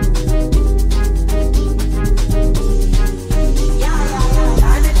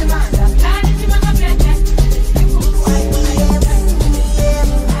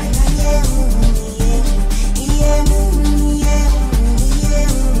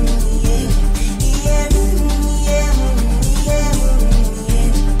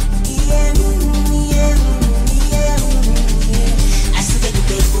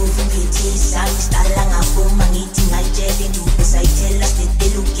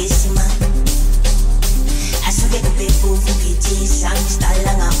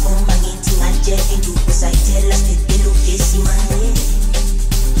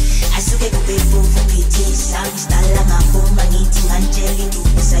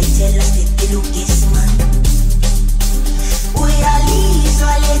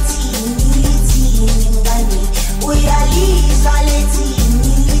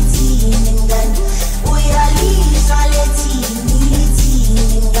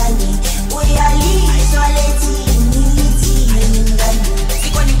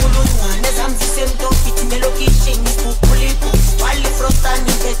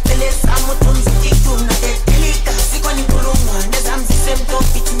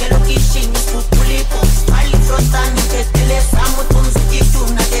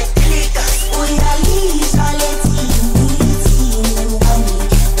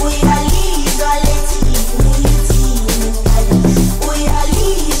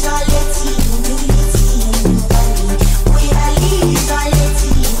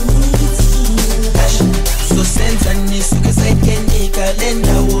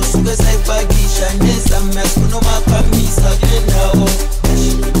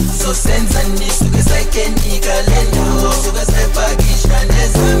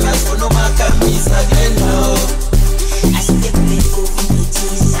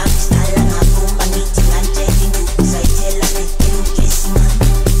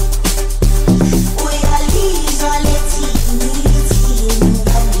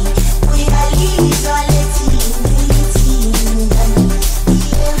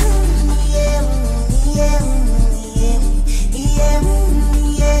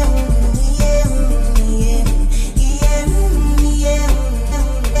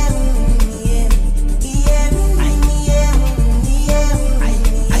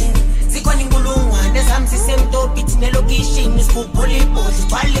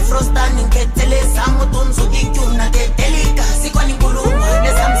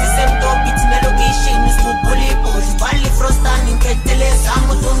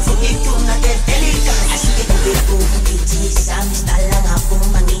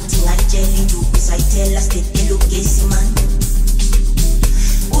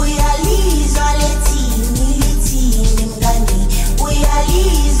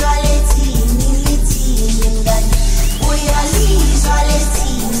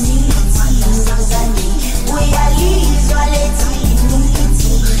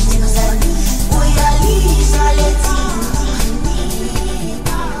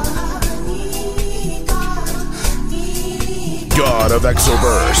 God of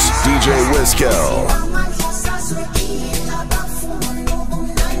Exoverse, DJ Wizkel.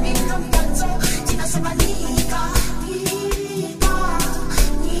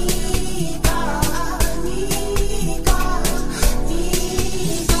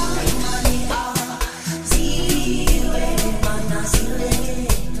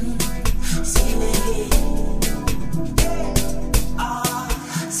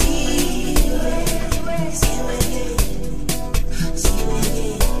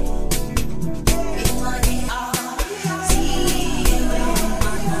 Siwege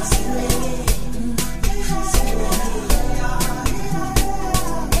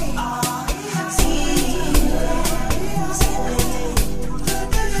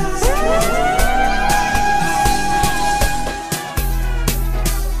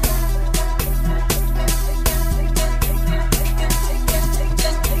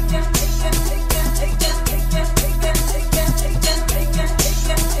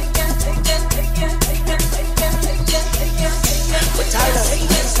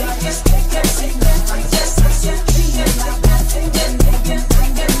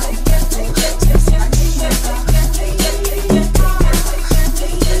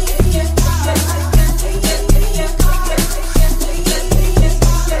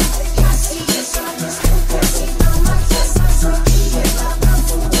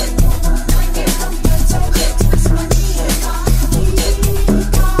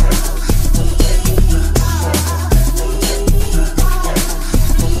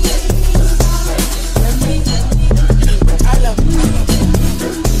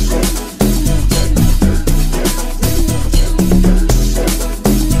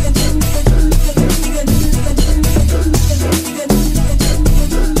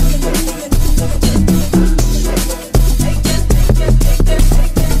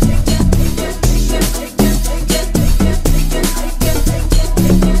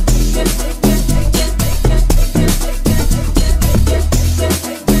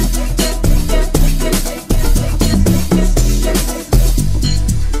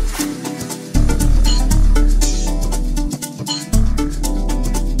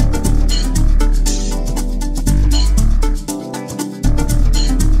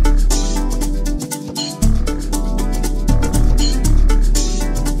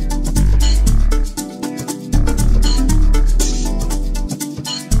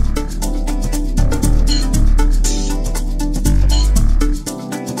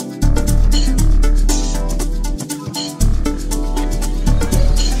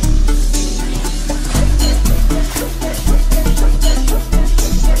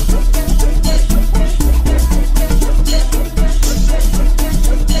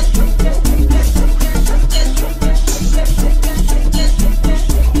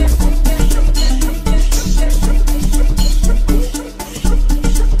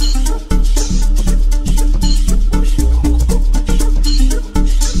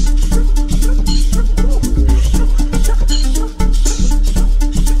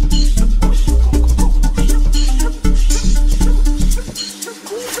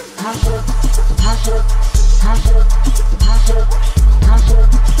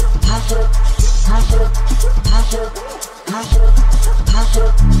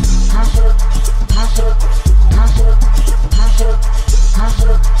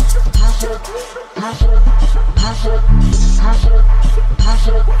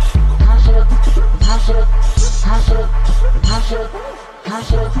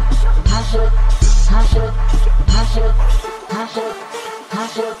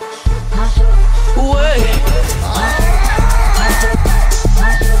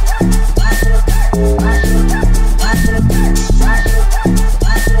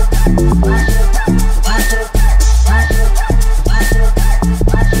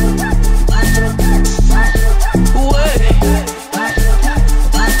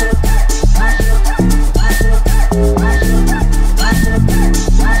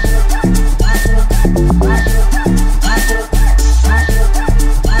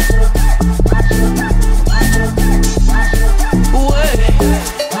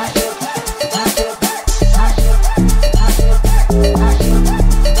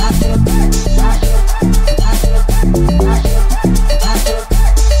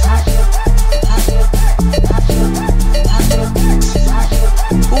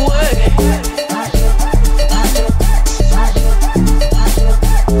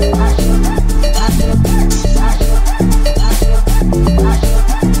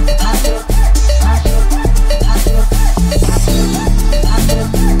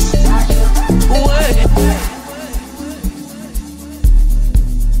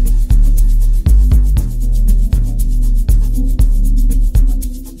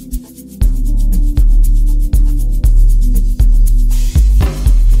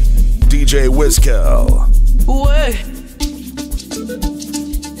DJ Wizkel. Ouais.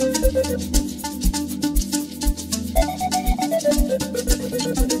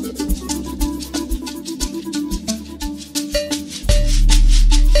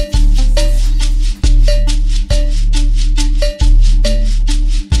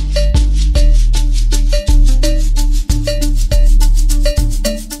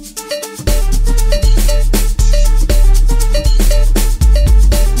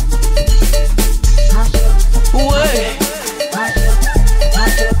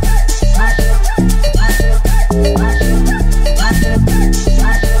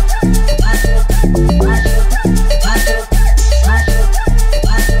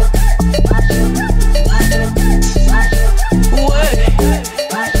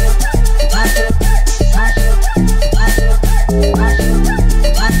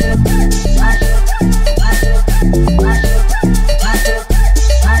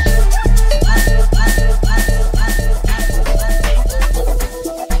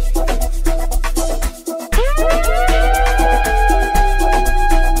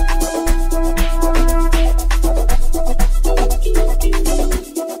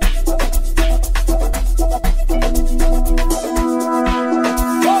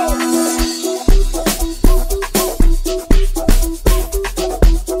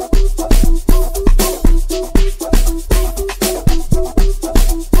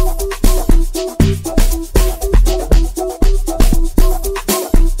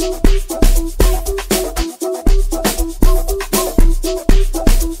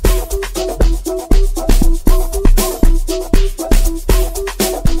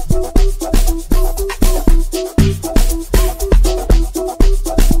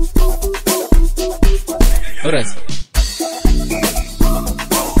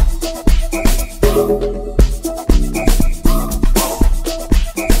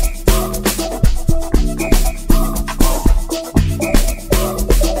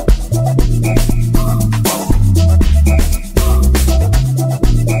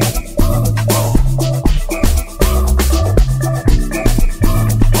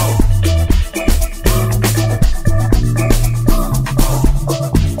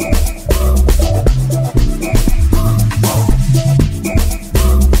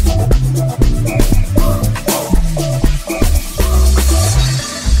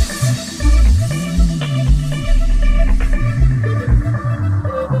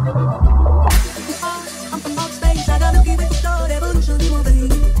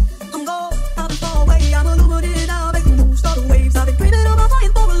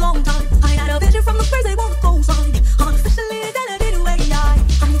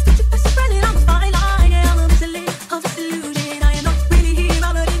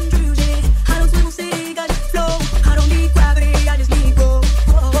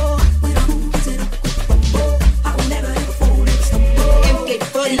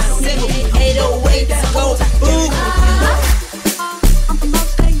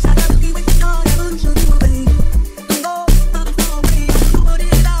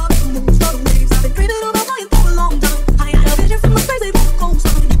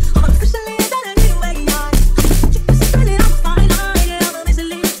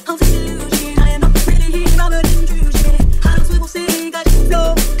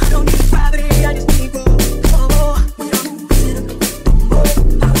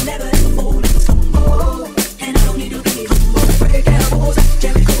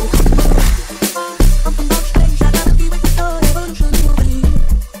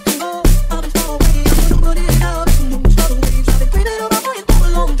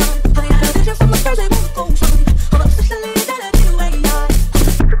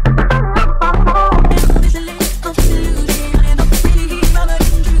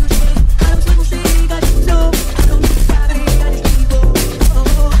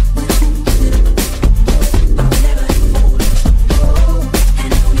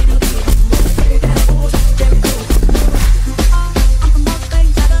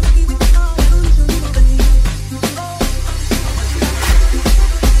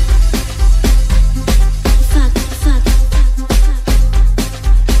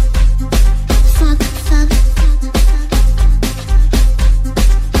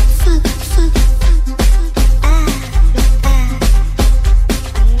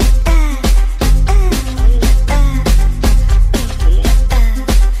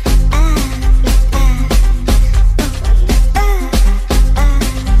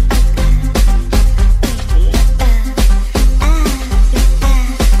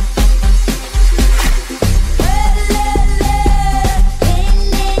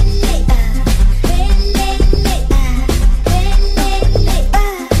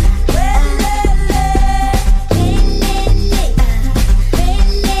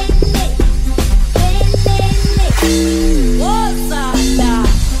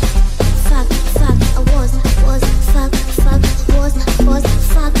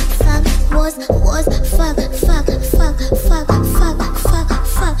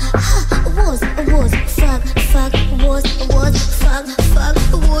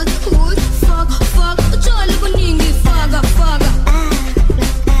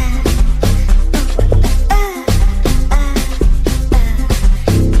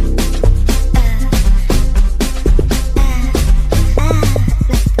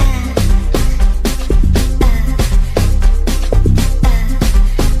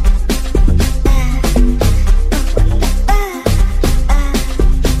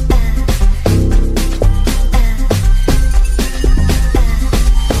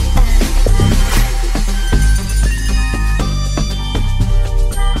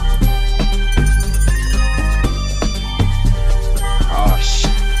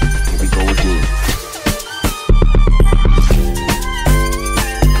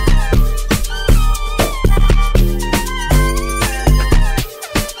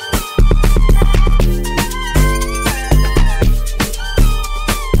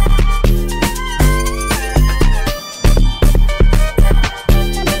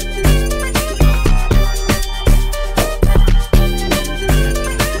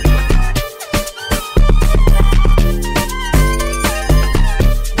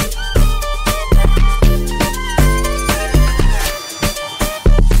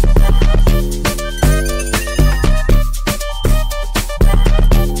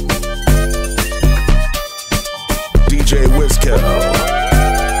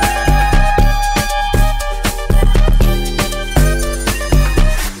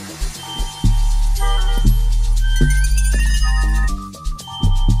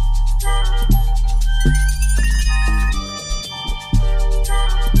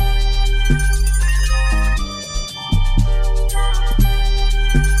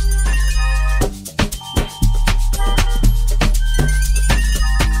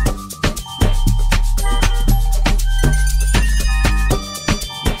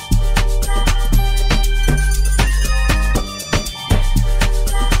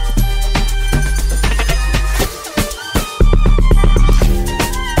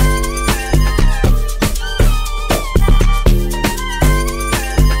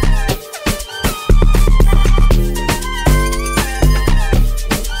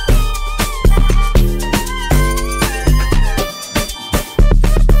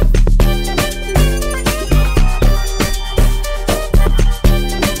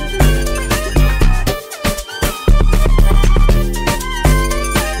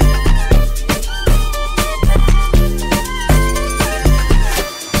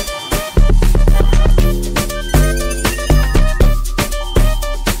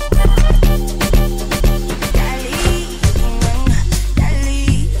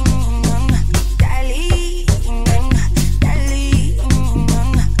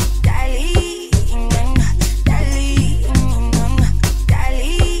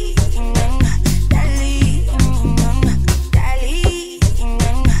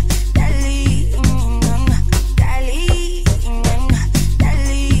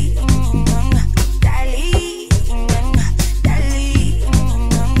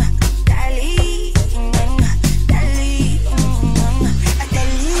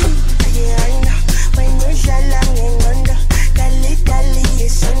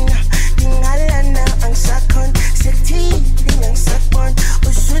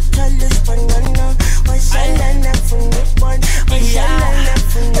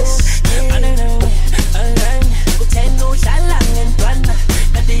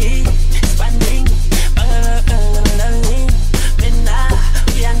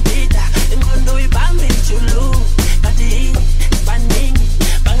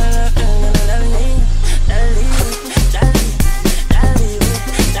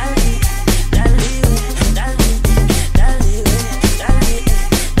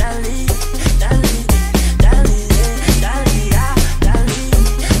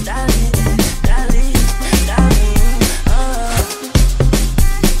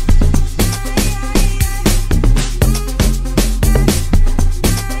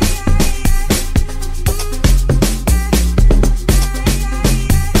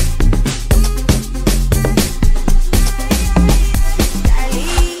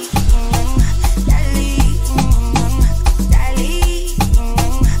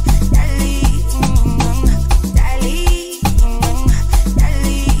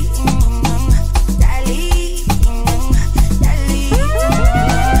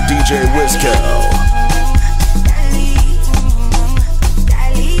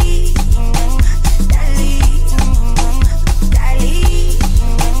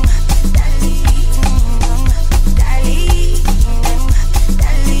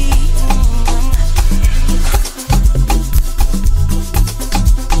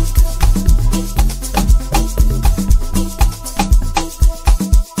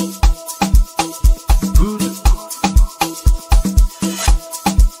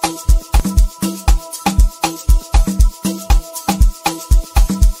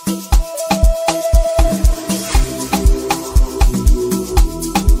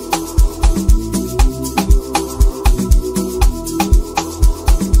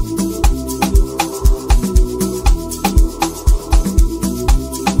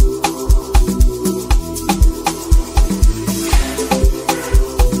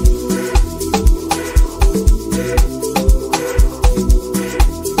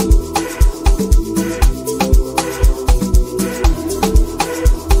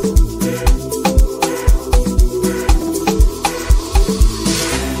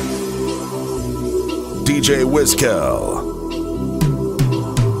 Wizkel.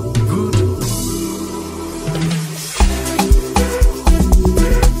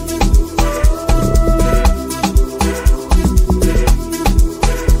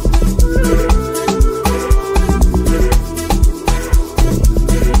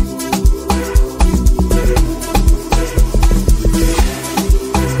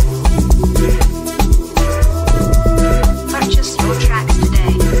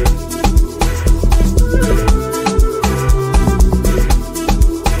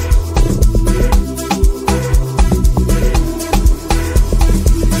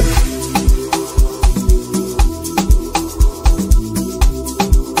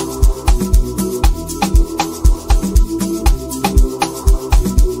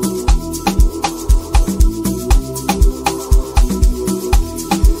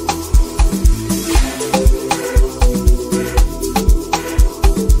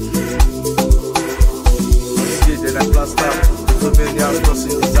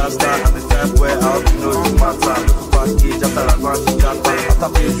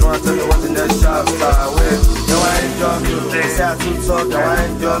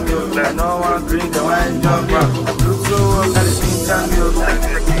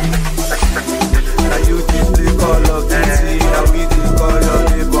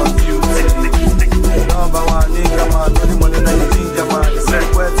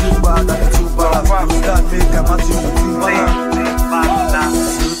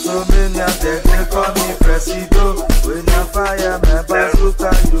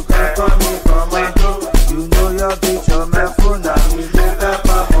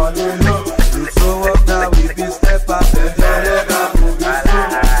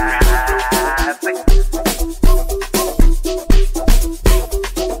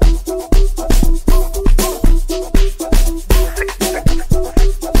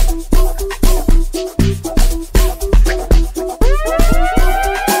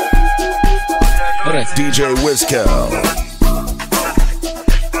 DJ Wizkel.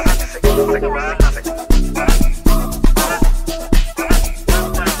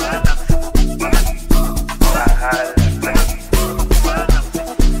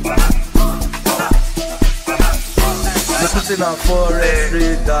 A forest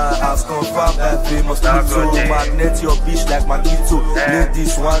radar has confirmed that famous Pluto. Magnet your bitch like Magneto.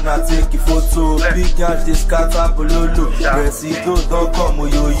 Ladies wanna take a photo. Big girl they scatter bololo. Presido don't come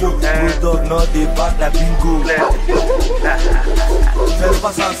yo-yo. Bulldog not they back like bingo. Help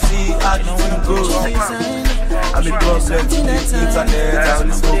us and see how the thing goes. I'm a problem to the internet. I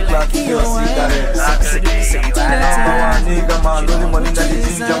only smoke crack in your cigarettes. Number one nigga man, only money that is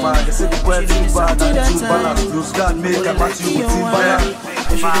ginger man. They say the boy too bad and too balance. Blues God make a match you with Timbaland.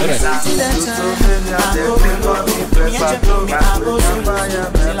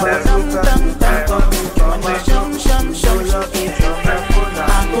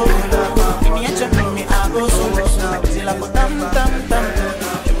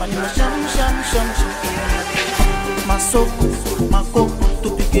 Masoko, makoko,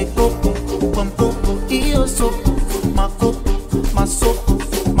 tupige koko, kwa mkoko, iyo soko, makoko, masoko,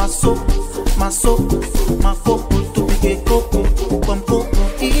 masoko, masoko, makoko, tupige koko, kwa mkoko,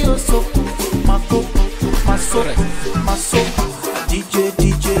 iyo soko, makoko, masoko, masoko, DJ,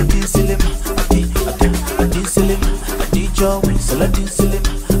 dinselema, dinselema, DJ Winsel, dinselema,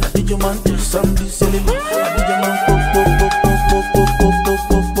 DJ man, some dinselema, DJ man,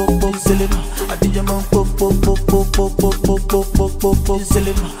 dinselema, DJ man,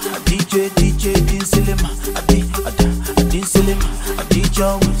 DJ dinselema, dinselema, DJ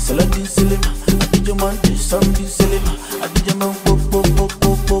Winsel, dinselema, DJ man, some dinselema, DJ man,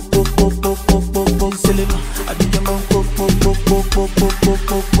 dinselema, DJ man,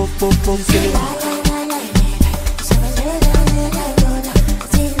 dinselema.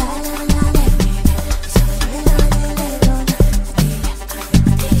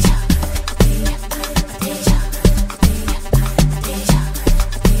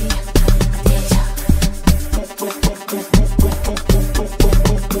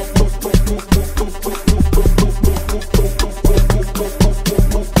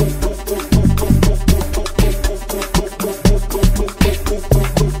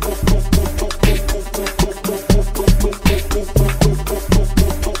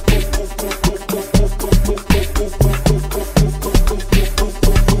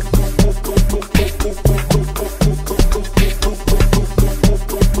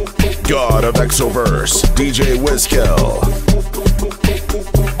 God of Exoverse, DJ Wizkel.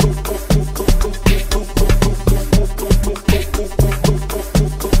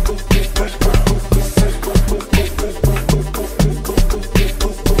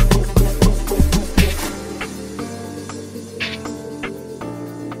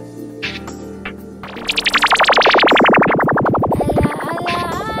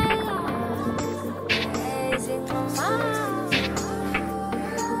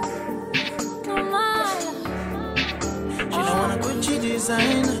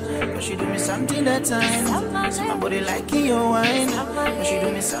 something that time. My body like your wine. When she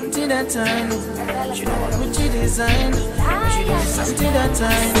do me something that time. She don't want Gucci design. When she do me something that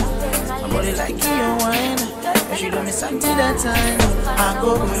time. My body like your wine. When she do me something that time. I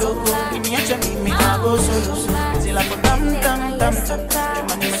go loco, give me a chance, me I go solo. Till I go dum dum dum dum. You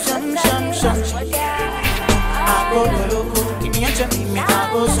money me sham sham sham. I go loco, give me a chance, me I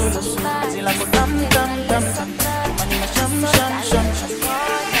go solo. Till I go dum dum dum dum. You money me sham sham sham sham.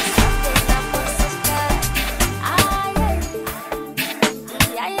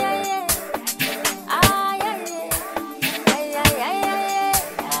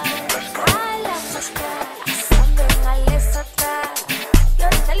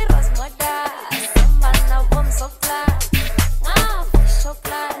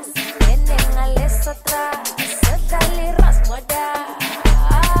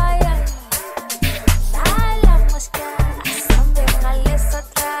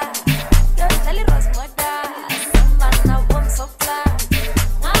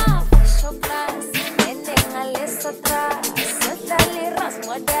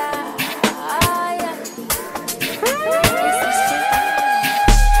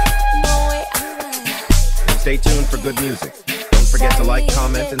 Stay tuned for good music. Don't forget to like,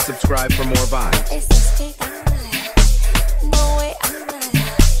 comment, and subscribe for more vibes.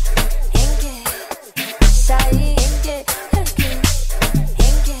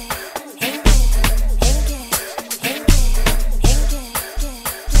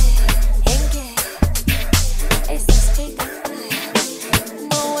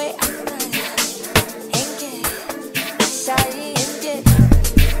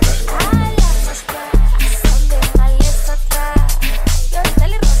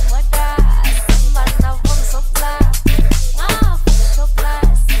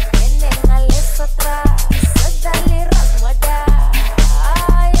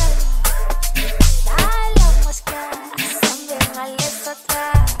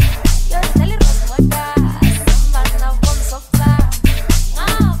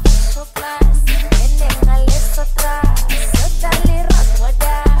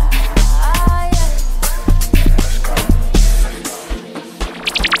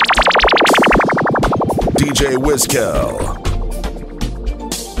 DJ Wizkel.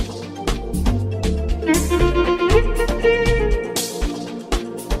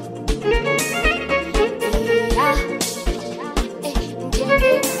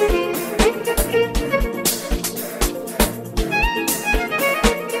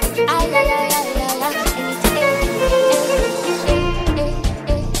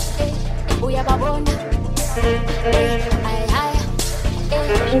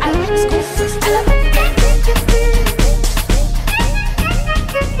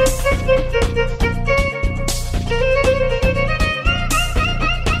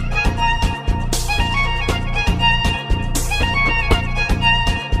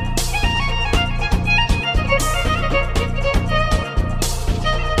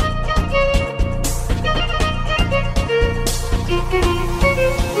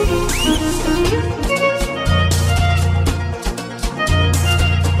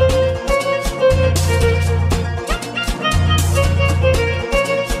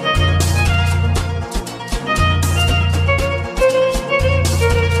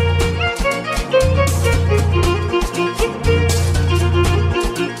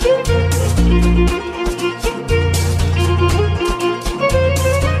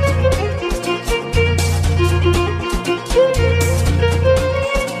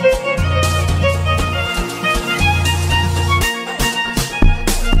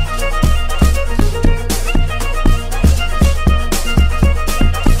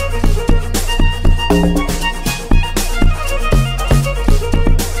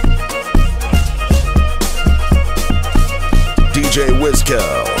 DJ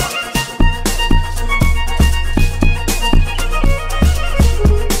Wizkel.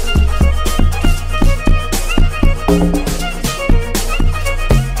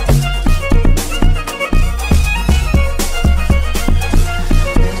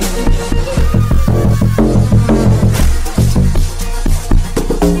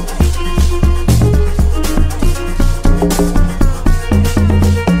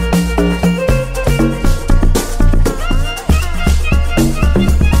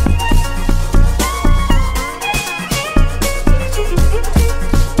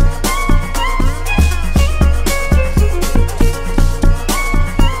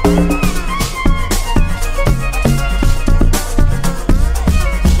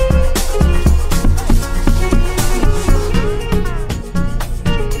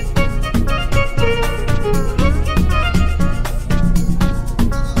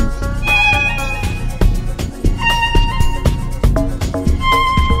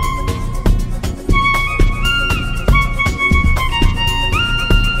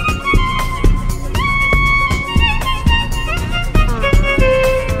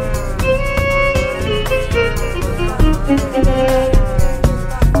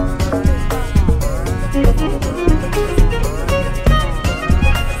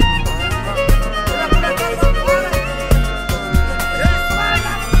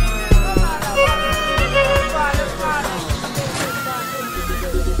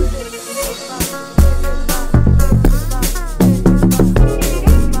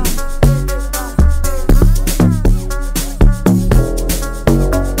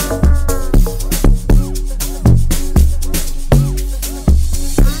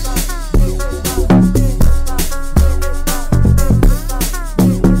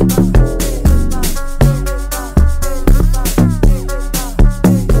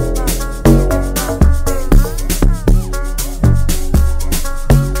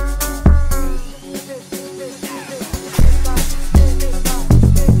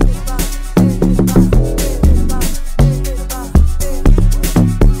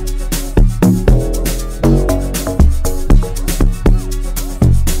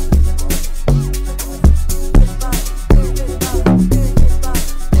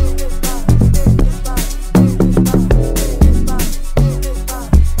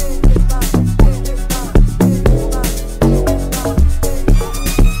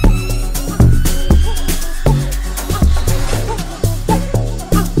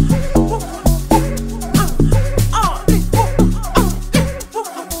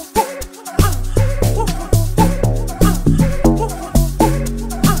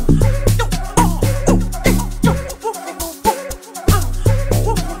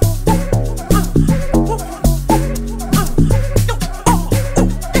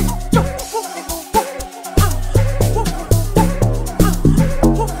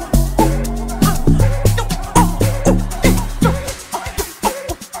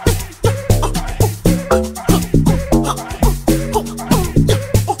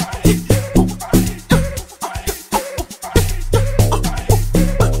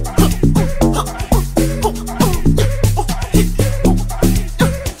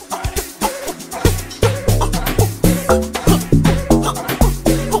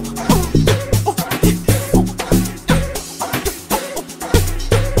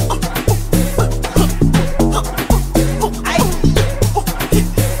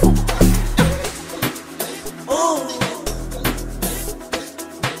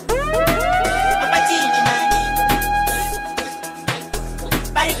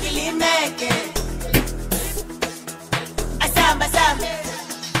 Barikilimeke. Asamba.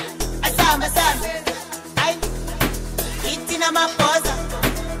 Ay, itina maposa.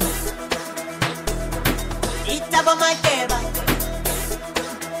 Itabo makeba.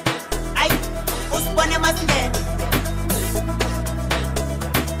 Ay, uspone masnene.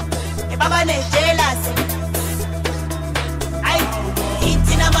 E baba ne jealous. Ay,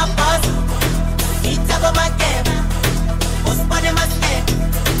 itina maposa. Itabo makeba. Uspone masnene.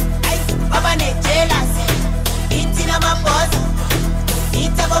 Ay, baba ne jealous. Itina maposa.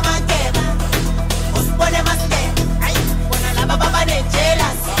 Itabo makeba. Uspone masnene. Ay, bona la baba ne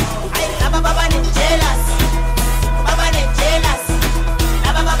jealous. Ay, la baba ne jealous. Baba ne jealous.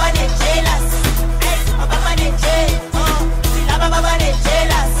 La baba ne jealous. Ay, baba ne jealous. La baba ne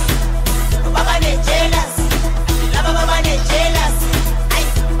jealous. Baba ne jealous. La baba ne jealous. Ay,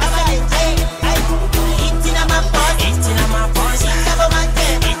 baba ne jealous. Ay, itina maposa.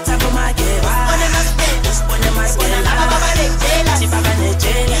 Itabo makeba. Uspone masnene. La baba ne jealous.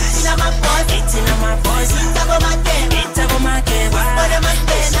 Itina maposa. Itabo makeba. Uspone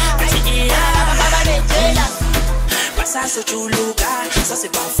masnene. La baba ne jealous. Basaso chuluka sase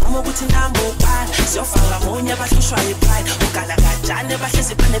bafuma ukuthi namopana siyofaka monya bahlushwa yipride ukala kajane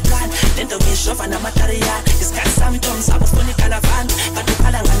bahlezi pane plan lento ngishova namatariya isikhathi sami tomsabo ufuna ikalavana kanti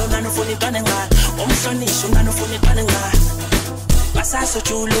ukhala ngalo nani ufuna intwana encane umhlonishwa ngani ufuna intwana encane basaso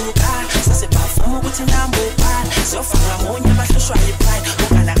chuluka sase bafuma ukuthi namopana siyofaka monya bahlushwa yipride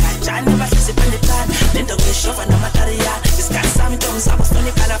ukala kajane bahlezi pane plan lento ngishova namatariya isikhathi sami tomsabo ufuna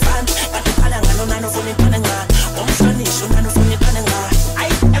ikalavana kanti ukhala ngalo nani ufuna intwana encane umhlonishwa ngani ufuna intwana encane Ay,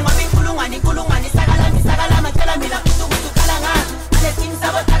 engoba inkulungwane sakala matela mina kuthi ukhala ngani alethi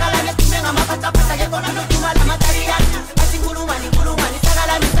sabo sakala nesime ngamaphathaphatha ke kona noduma la matariyana athi inkulungwane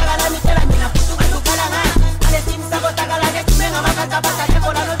sakala mitela mina kuthi ukhala ngani alethi sabo sakala nesime ngamaphathaphatha ke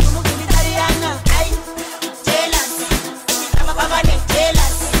kona noduma umatariyana ay jealous baba ne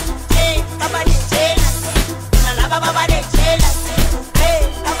jealous hey baba ne jealous la baba ne jealous hey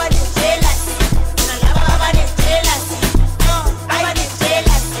baba ne jealous la baba ne jealous baba ne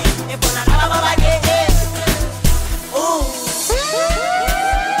jealous e bona la baba ne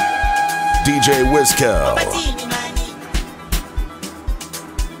DJ Wizkel. Batini mani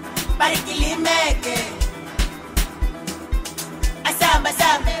Barikilimeke Asamba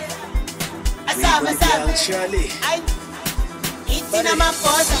Ay Itina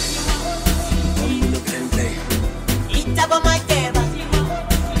maposa Itabo makeba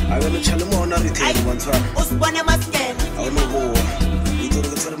Uspone maskena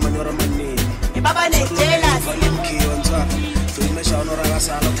E baba ne jealous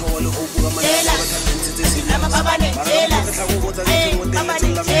La baba ne jealous Ay baba ne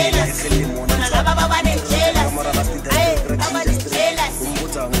jealous La baba ne jealous Ay baba ne jealous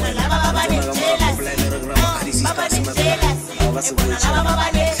La baba ne jealous Baba ne jealous La baba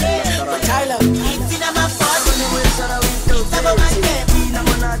ne jealous Itina maposa Itabo makeba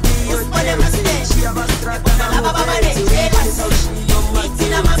Uspone maskena La baba ne jealous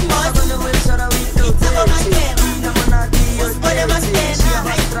Itina maposa Itabo makeba Uspone maskena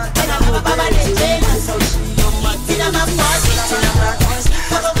La baba ne jealous Itina maposa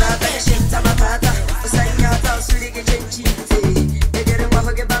Itabo makeba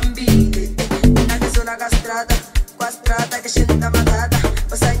Castrata, que sienta matada,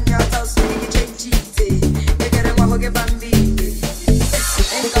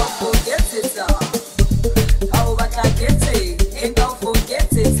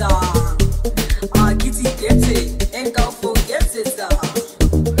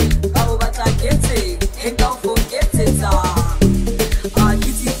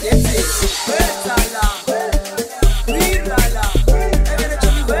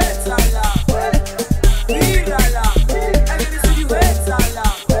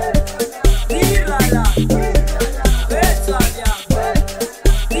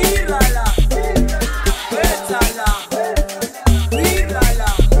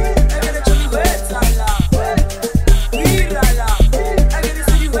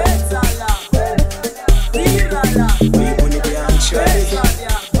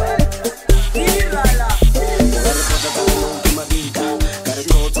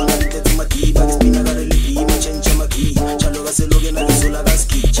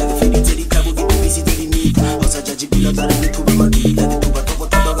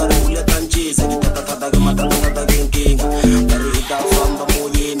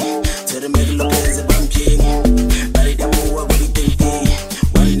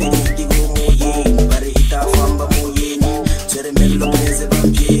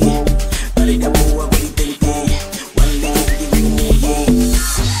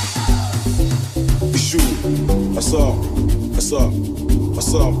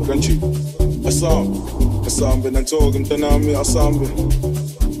 Ganchi. Asam, benantogam tanami asambe.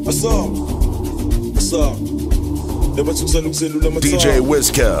 Asam. DJ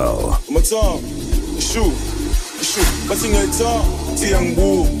Wizkel. Matam. Ishu. Batingeta.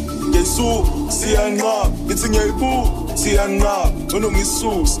 Tiangbu. Yesu. Sianga. Itingaibu. Sianga.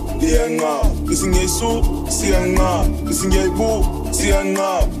 Onongisus. Dianga. Itingesu. Sianga. Itingaibu.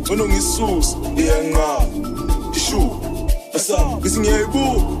 Sianga. Onongisus. Dianga. Ishu. Asam.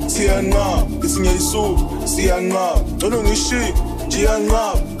 Itingaibu. Sianga. Itingesu. Sianga. Onongishi.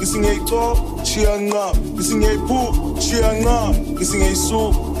 Jianga. Itingaito. Chianga, isingay pu, chianga, isingay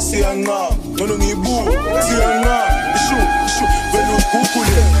su, sianga, nonongibu, sianga, ishu, velu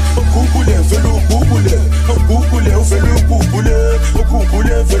kukule, velu kukule, velu kukule, velu kukule, velu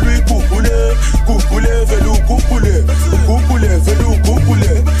kukule, velu kukule, velu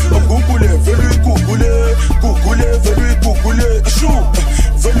kukule, velu kukule, ishu,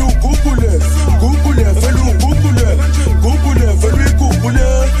 velu kukule, velu kukule, velu kukule, velu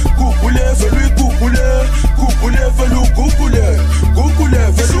Kukule, velu kukule, velu kukule,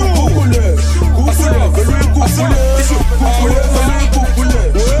 velu kukule,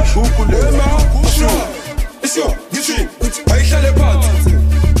 Aisha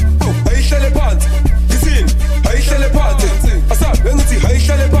le pante, Aisha le pante, Asa, venuti,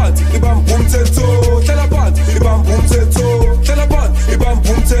 Aisha le pante, ibam bum teto, shala pante, ibam bum teto, shala pante, ibam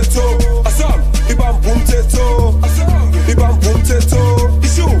bum teto, Asam, ibam bum teto, ibam bum teto,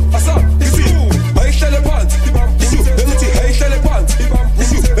 Ishu, Asam, Aisha le pante, Ishu, venuti, Aisha le pante,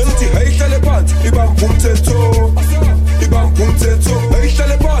 Ishu, venuti, Aisha le pante, ibam bum teto, Aisha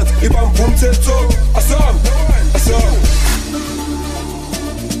le pante, ibam bum teto, Asam.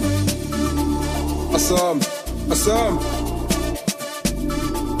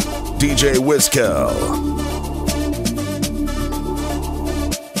 DJ Wizkel.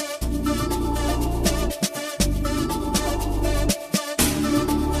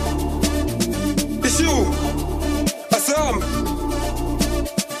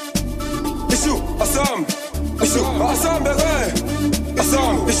 Asam, bebe.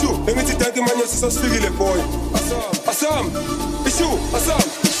 Asam, ishu. Emiti tanki manyo sisa sfigi le boy. Asam, ishu. Asam,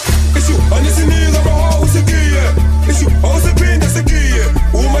 ishu. Anisi niga maha usikiye. Ishu, hause pinda sikiye.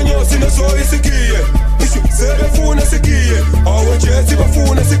 Umanyo sina so isikiye. Ishu, sebe funa sikiye. Awe jesi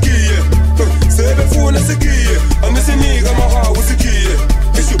bafuna sikiye. Sebe funa sikiye. Anisi niga maha usikiye.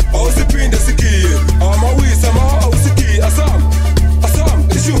 Ishu, hause pinda sikiye. Amawisa maha usikiye. Asam,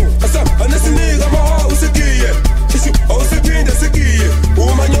 ishu. Asam, anisi niga maha usikiye. Ishu, ausipinde sikiye,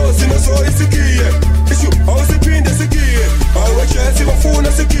 umanyosi naso isikiye. Ishu, ausipinde sikiye, awachesi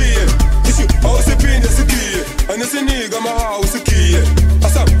bafuna sikiye. Ishu, ausipinde sikiye, anisiniga maha usikiye.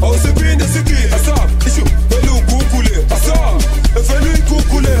 Asam, ausipinde sikiye, asam. Ishu, velu kukule, asam. Velu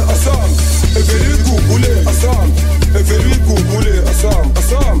kukule, asam. Velu kukule, asam. Velu kukule, asam.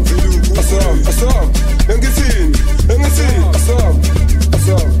 Asam. Engisin, asam.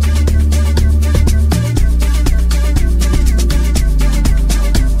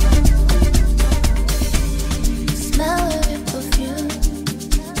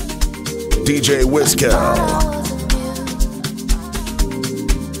 DJ Wizkel.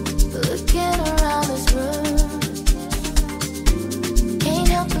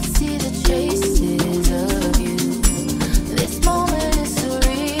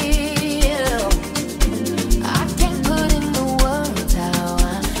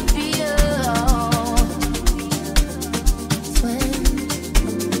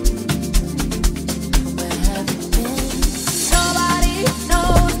 Nobody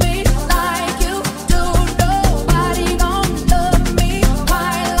knows me like you do.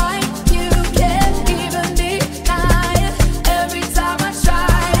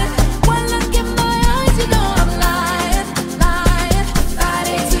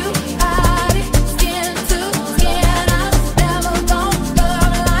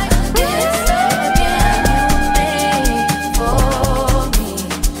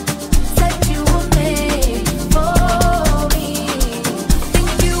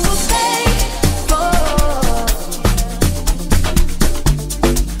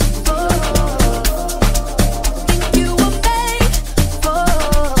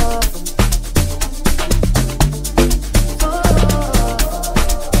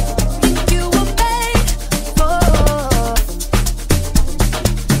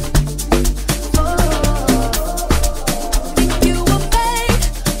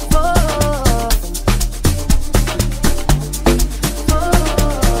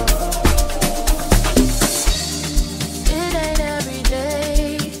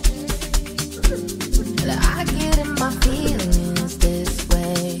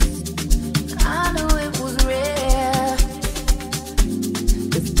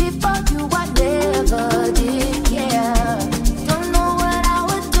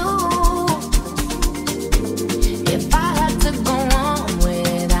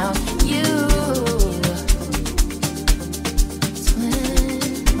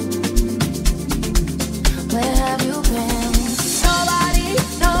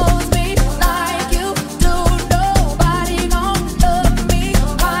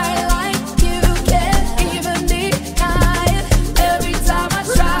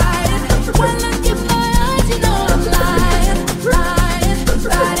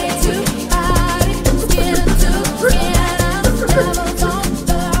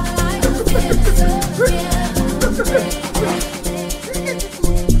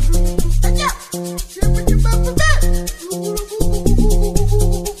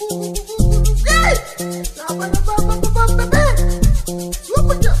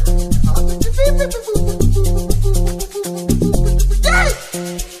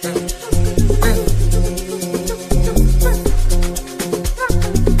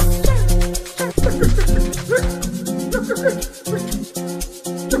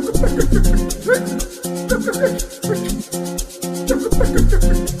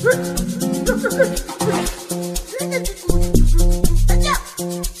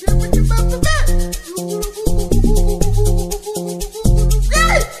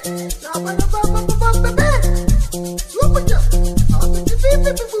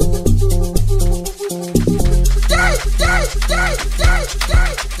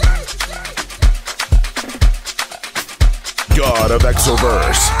 God of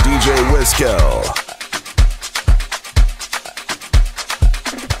Exoverse, DJ Wizkill.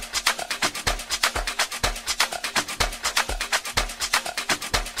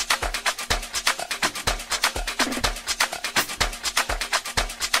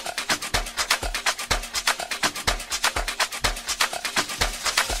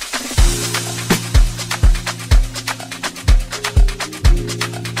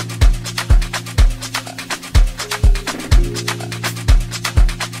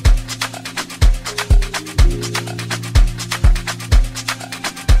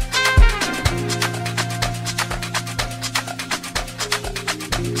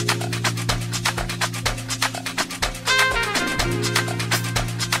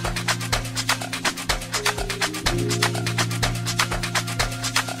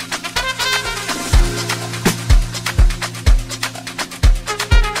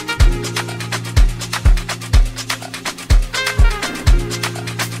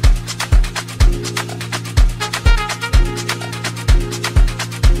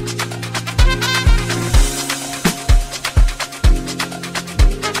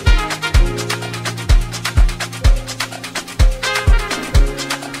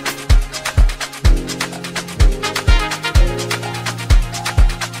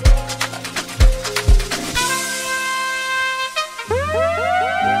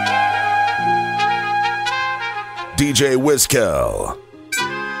 DJ Wizkill.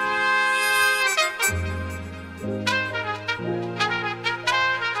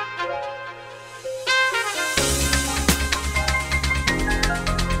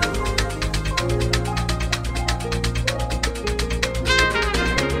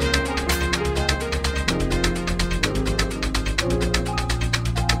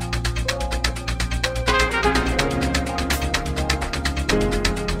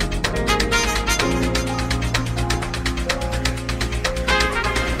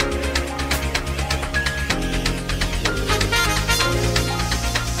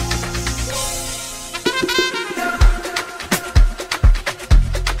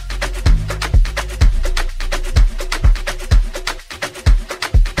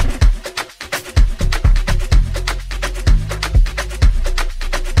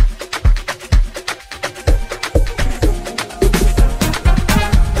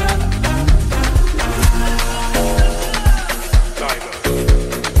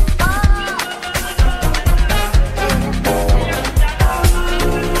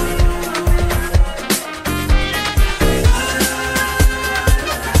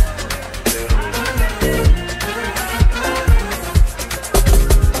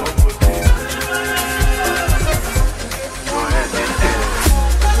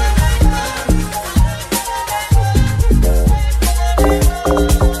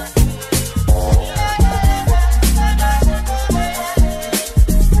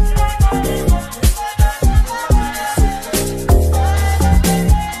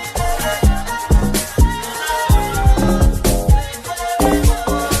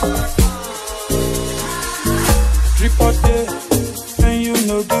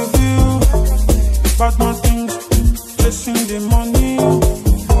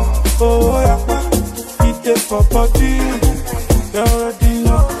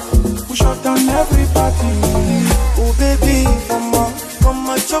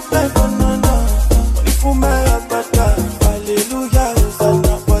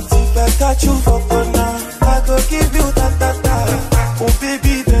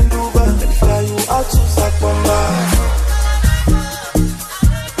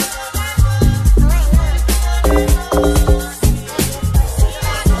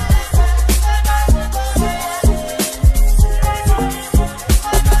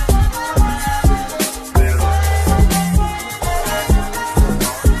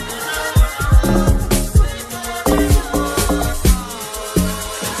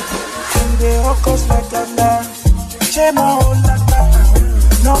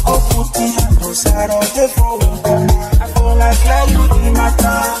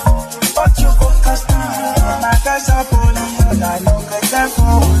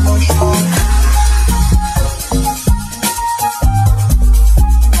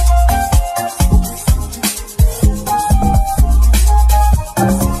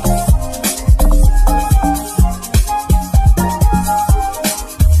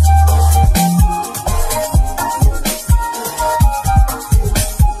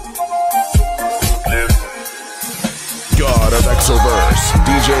 God of Exoverse,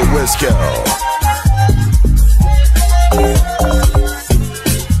 DJ Wizkill.